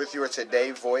 With your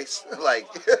today voice, like,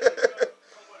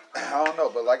 I don't know,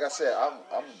 but like I said,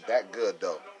 I'm that good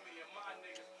though.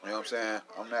 You know what I'm saying?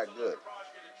 I'm that good.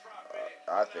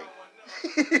 I think.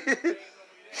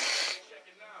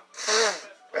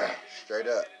 Straight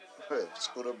up.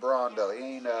 Scooter Braun though,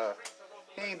 he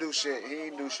ain't do shit. He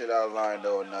ain't do shit out of line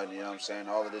though or nothing. You know what I'm saying?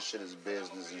 All of this shit is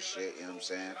business and shit. You know what I'm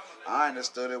saying? I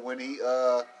understood it when he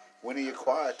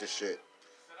acquired the shit.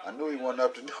 I knew he wasn't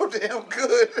up to no damn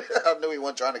good. I knew he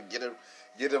wasn't trying to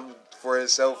get him for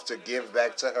himself to give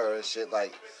back to her and shit.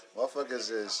 Like motherfuckers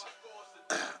is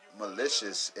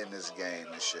malicious in this game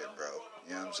and shit, bro.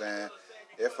 You know what I'm saying?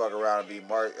 They fuck around and be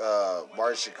Martin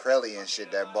Shkreli and shit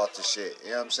that bought the shit.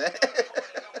 You know what I'm saying?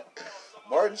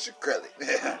 Martin Shkreli.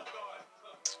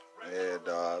 Yeah,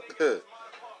 dog. It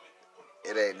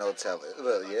ain't no telling.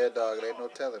 Look, yeah, dog, it ain't no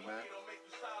telling, man.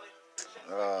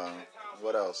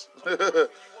 What else?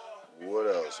 What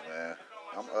else, man?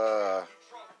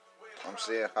 I'm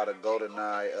seeing how the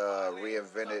GoldenEye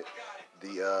reinvented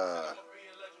the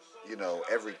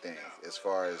everything as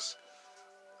far as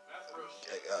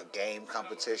game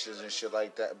competitions and shit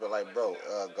like that. But like, bro,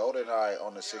 GoldenEye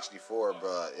on the 64,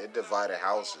 bro, it divided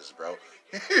houses, bro.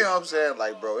 You know what I'm saying?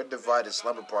 Like, bro, it divided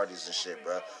slumber parties and shit,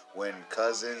 bro. When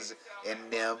cousins and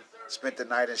them spent the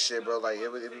night and shit, bro, like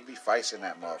it would be fights in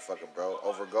that motherfucker, bro,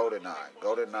 over GoldenEye.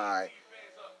 GoldenEye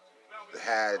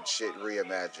had shit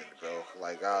reimagined, bro.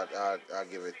 Like, I'll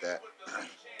give it that.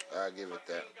 I'll give it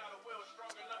that.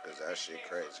 Cause that shit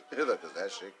crazy. Look, cause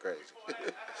that shit crazy.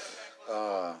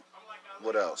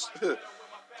 What else?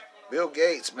 Bill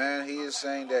Gates, man, he is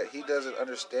saying that he doesn't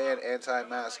understand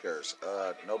anti-maskers.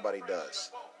 Nobody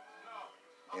does.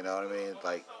 You know what I mean?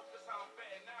 Like,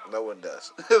 no one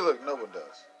does. Look, no one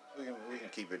does. We can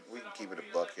keep it a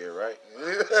buck here, right?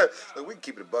 Look, we can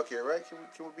keep it a buck here, right?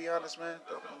 Can we be honest, man?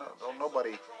 Don't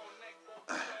nobody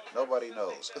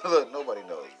knows. Look, nobody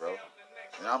knows, bro.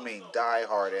 And I mean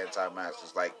die-hard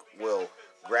anti-maskers, like will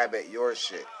grab at your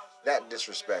shit. That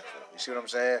disrespectful. You see what I'm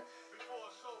saying?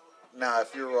 Now,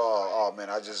 if you're all, oh man,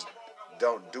 I just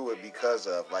don't do it because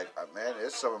of, like, man,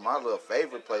 it's some of my little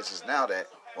favorite places now that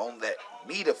won't let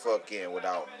me the fuck in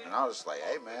without them. And I was like,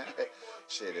 hey man,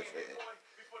 shit, if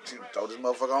throw this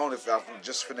motherfucker on if I'm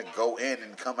just finna go in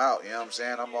and come out. You know what I'm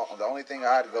saying? The only thing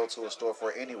I had to go to a store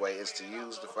for anyway is to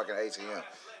use the fucking ATM. You know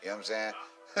what I'm saying?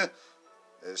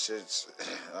 This shit's,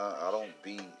 I don't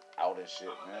be out and shit,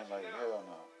 man. Like, hell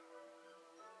no.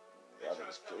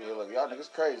 Y'all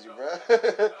niggas crazy, bro.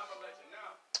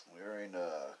 There ain't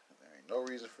no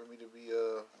reason for me to be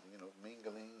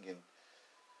mingling and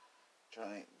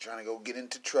trying to go get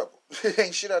into trouble.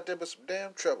 Ain't shit out there but some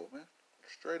damn trouble, man.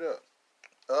 Straight up.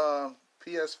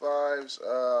 PS5s,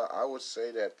 I would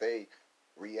say that they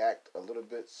react a little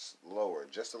bit slower,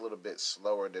 just a little bit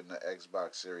slower than the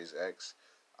Xbox Series X.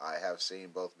 I have seen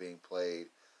both being played.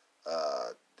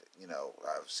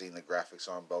 I've seen the graphics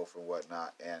on both and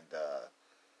whatnot, and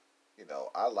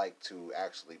I like to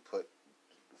actually put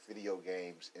video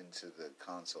games into the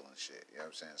console and shit. You know what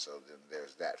I'm saying? So then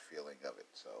there's that feeling of it.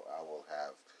 So I will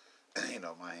have,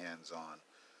 my hands on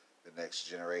the next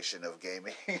generation of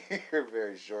gaming here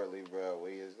very shortly, bro.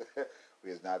 We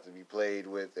is not to be played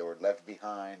with or left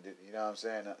behind. You know what I'm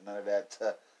saying? None of that.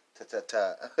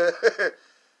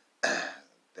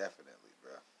 Definitely,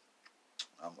 bro.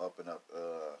 I'm upping up.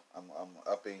 I'm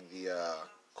upping the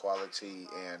quality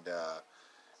and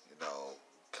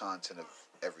content of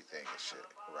everything and shit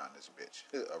around this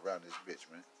bitch,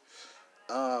 man.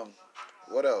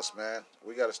 What else, man?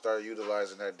 We got to start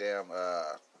utilizing that damn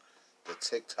the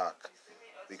TikTok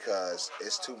because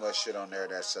it's too much shit on there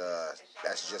that's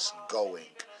just going.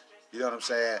 You know what I'm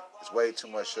saying? It's way too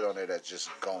much shit on there that's just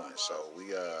going. So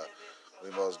we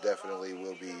most definitely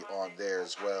will be on there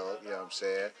as well. You know what I'm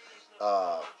saying?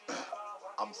 Uh,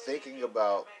 I'm thinking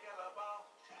about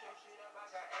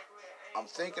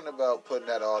putting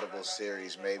that Audible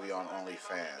series maybe on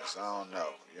OnlyFans. I don't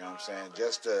know. You know what I'm saying?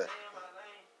 Just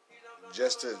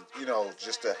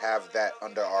to have that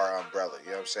under our umbrella.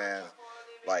 You know what I'm saying?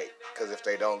 Like, because if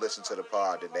they don't listen to the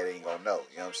pod, then they ain't gonna know.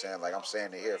 You know what I'm saying? Like, I'm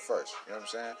saying it here first. You know what I'm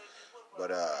saying?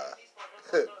 But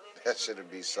that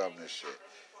shouldn't be something. This shit.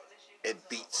 It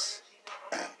beats.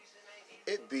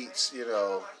 It beats.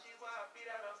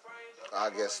 I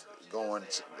guess going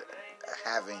to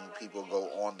having people go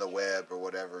on the web or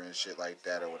whatever and shit like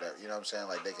that or whatever. You know what I'm saying?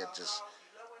 Like, they can just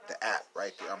the app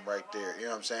right there. I'm right there. You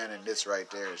know what I'm saying? And this right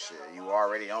there and shit. You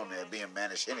already on there being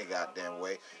managed any goddamn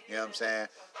way. You know what I'm saying?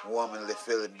 Womanly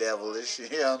feeling devilish. You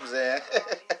know what I'm saying?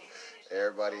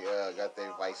 Everybody got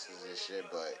their vices and shit,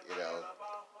 but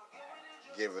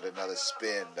give it another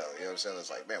spin though. You know what I'm saying? It's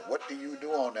like, man, what do you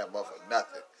do on that motherfucker?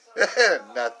 Nothing.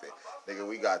 Nothing. Nigga,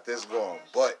 we got this going.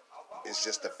 But it's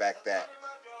just the fact that,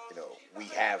 we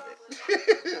have it.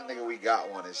 Nigga, we got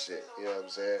one and shit. You know what I'm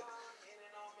saying?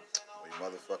 We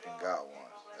motherfucking got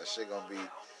one. That shit gonna be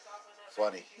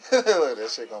funny. That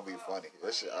shit gonna be funny.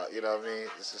 That shit, you know what I mean?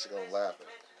 This shit gonna laugh at.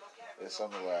 There's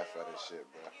something to laugh at this shit,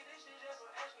 bro.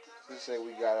 Just say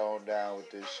we got on down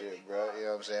with this shit, bro. You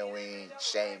know what I'm saying? We ain't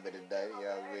shamed it today. You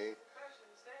know what I mean?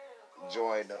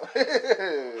 Joined them.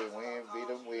 We ain't beat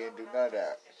them. We ain't do none of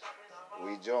that.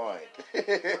 We joined.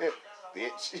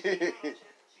 Bitch.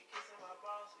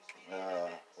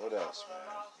 What else,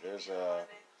 man?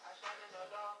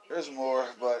 There's more,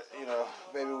 but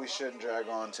maybe we shouldn't drag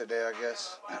on today. I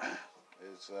guess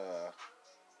it's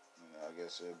I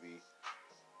guess it'll be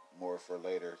more for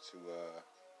later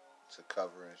to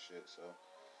cover and shit. So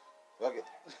fuck it.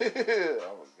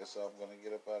 I guess I'm gonna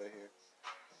get up out of here.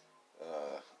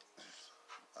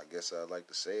 I guess I'd like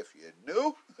to say, if you're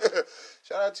new,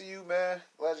 shout out to you, man.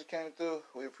 Glad you came through.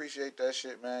 We appreciate that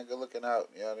shit, man. Good looking out,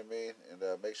 you know what I mean? And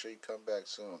make sure you come back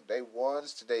soon. Day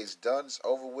one's, today's done. It's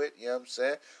over with, you know what I'm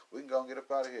saying? We can go and get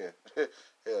up out of here.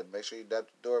 Yeah, make sure you dap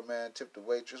the door, man. Tip the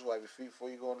waitress, wipe your feet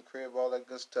before you go in the crib, all that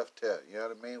good stuff there. You know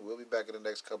what I mean? We'll be back in the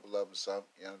next couple of them, something,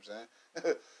 you know what I'm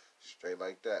saying? Straight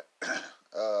like that.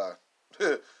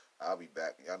 I'll be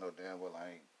back. Y'all know damn well I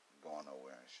ain't going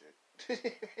nowhere and shit.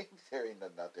 There ain't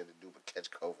nothing out there to do but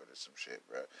catch COVID or some shit,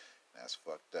 bro. That's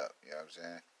fucked up. You know what I'm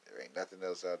saying? There ain't nothing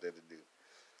else out there to do.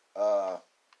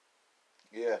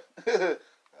 Yeah.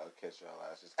 I'll catch y'all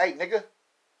asses. Hey, nigga.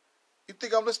 You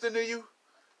think I'm listening to you?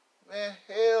 Man,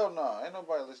 hell no. Ain't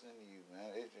nobody listening to you,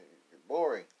 man. You're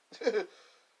boring.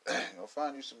 Go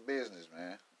find you some business,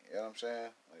 man. You know what I'm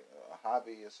saying? Like a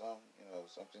hobby or something.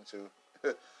 Something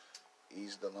to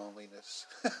ease the loneliness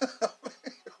of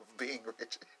being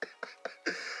rich.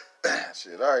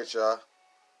 Shit. All right, y'all.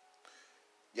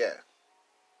 Yeah.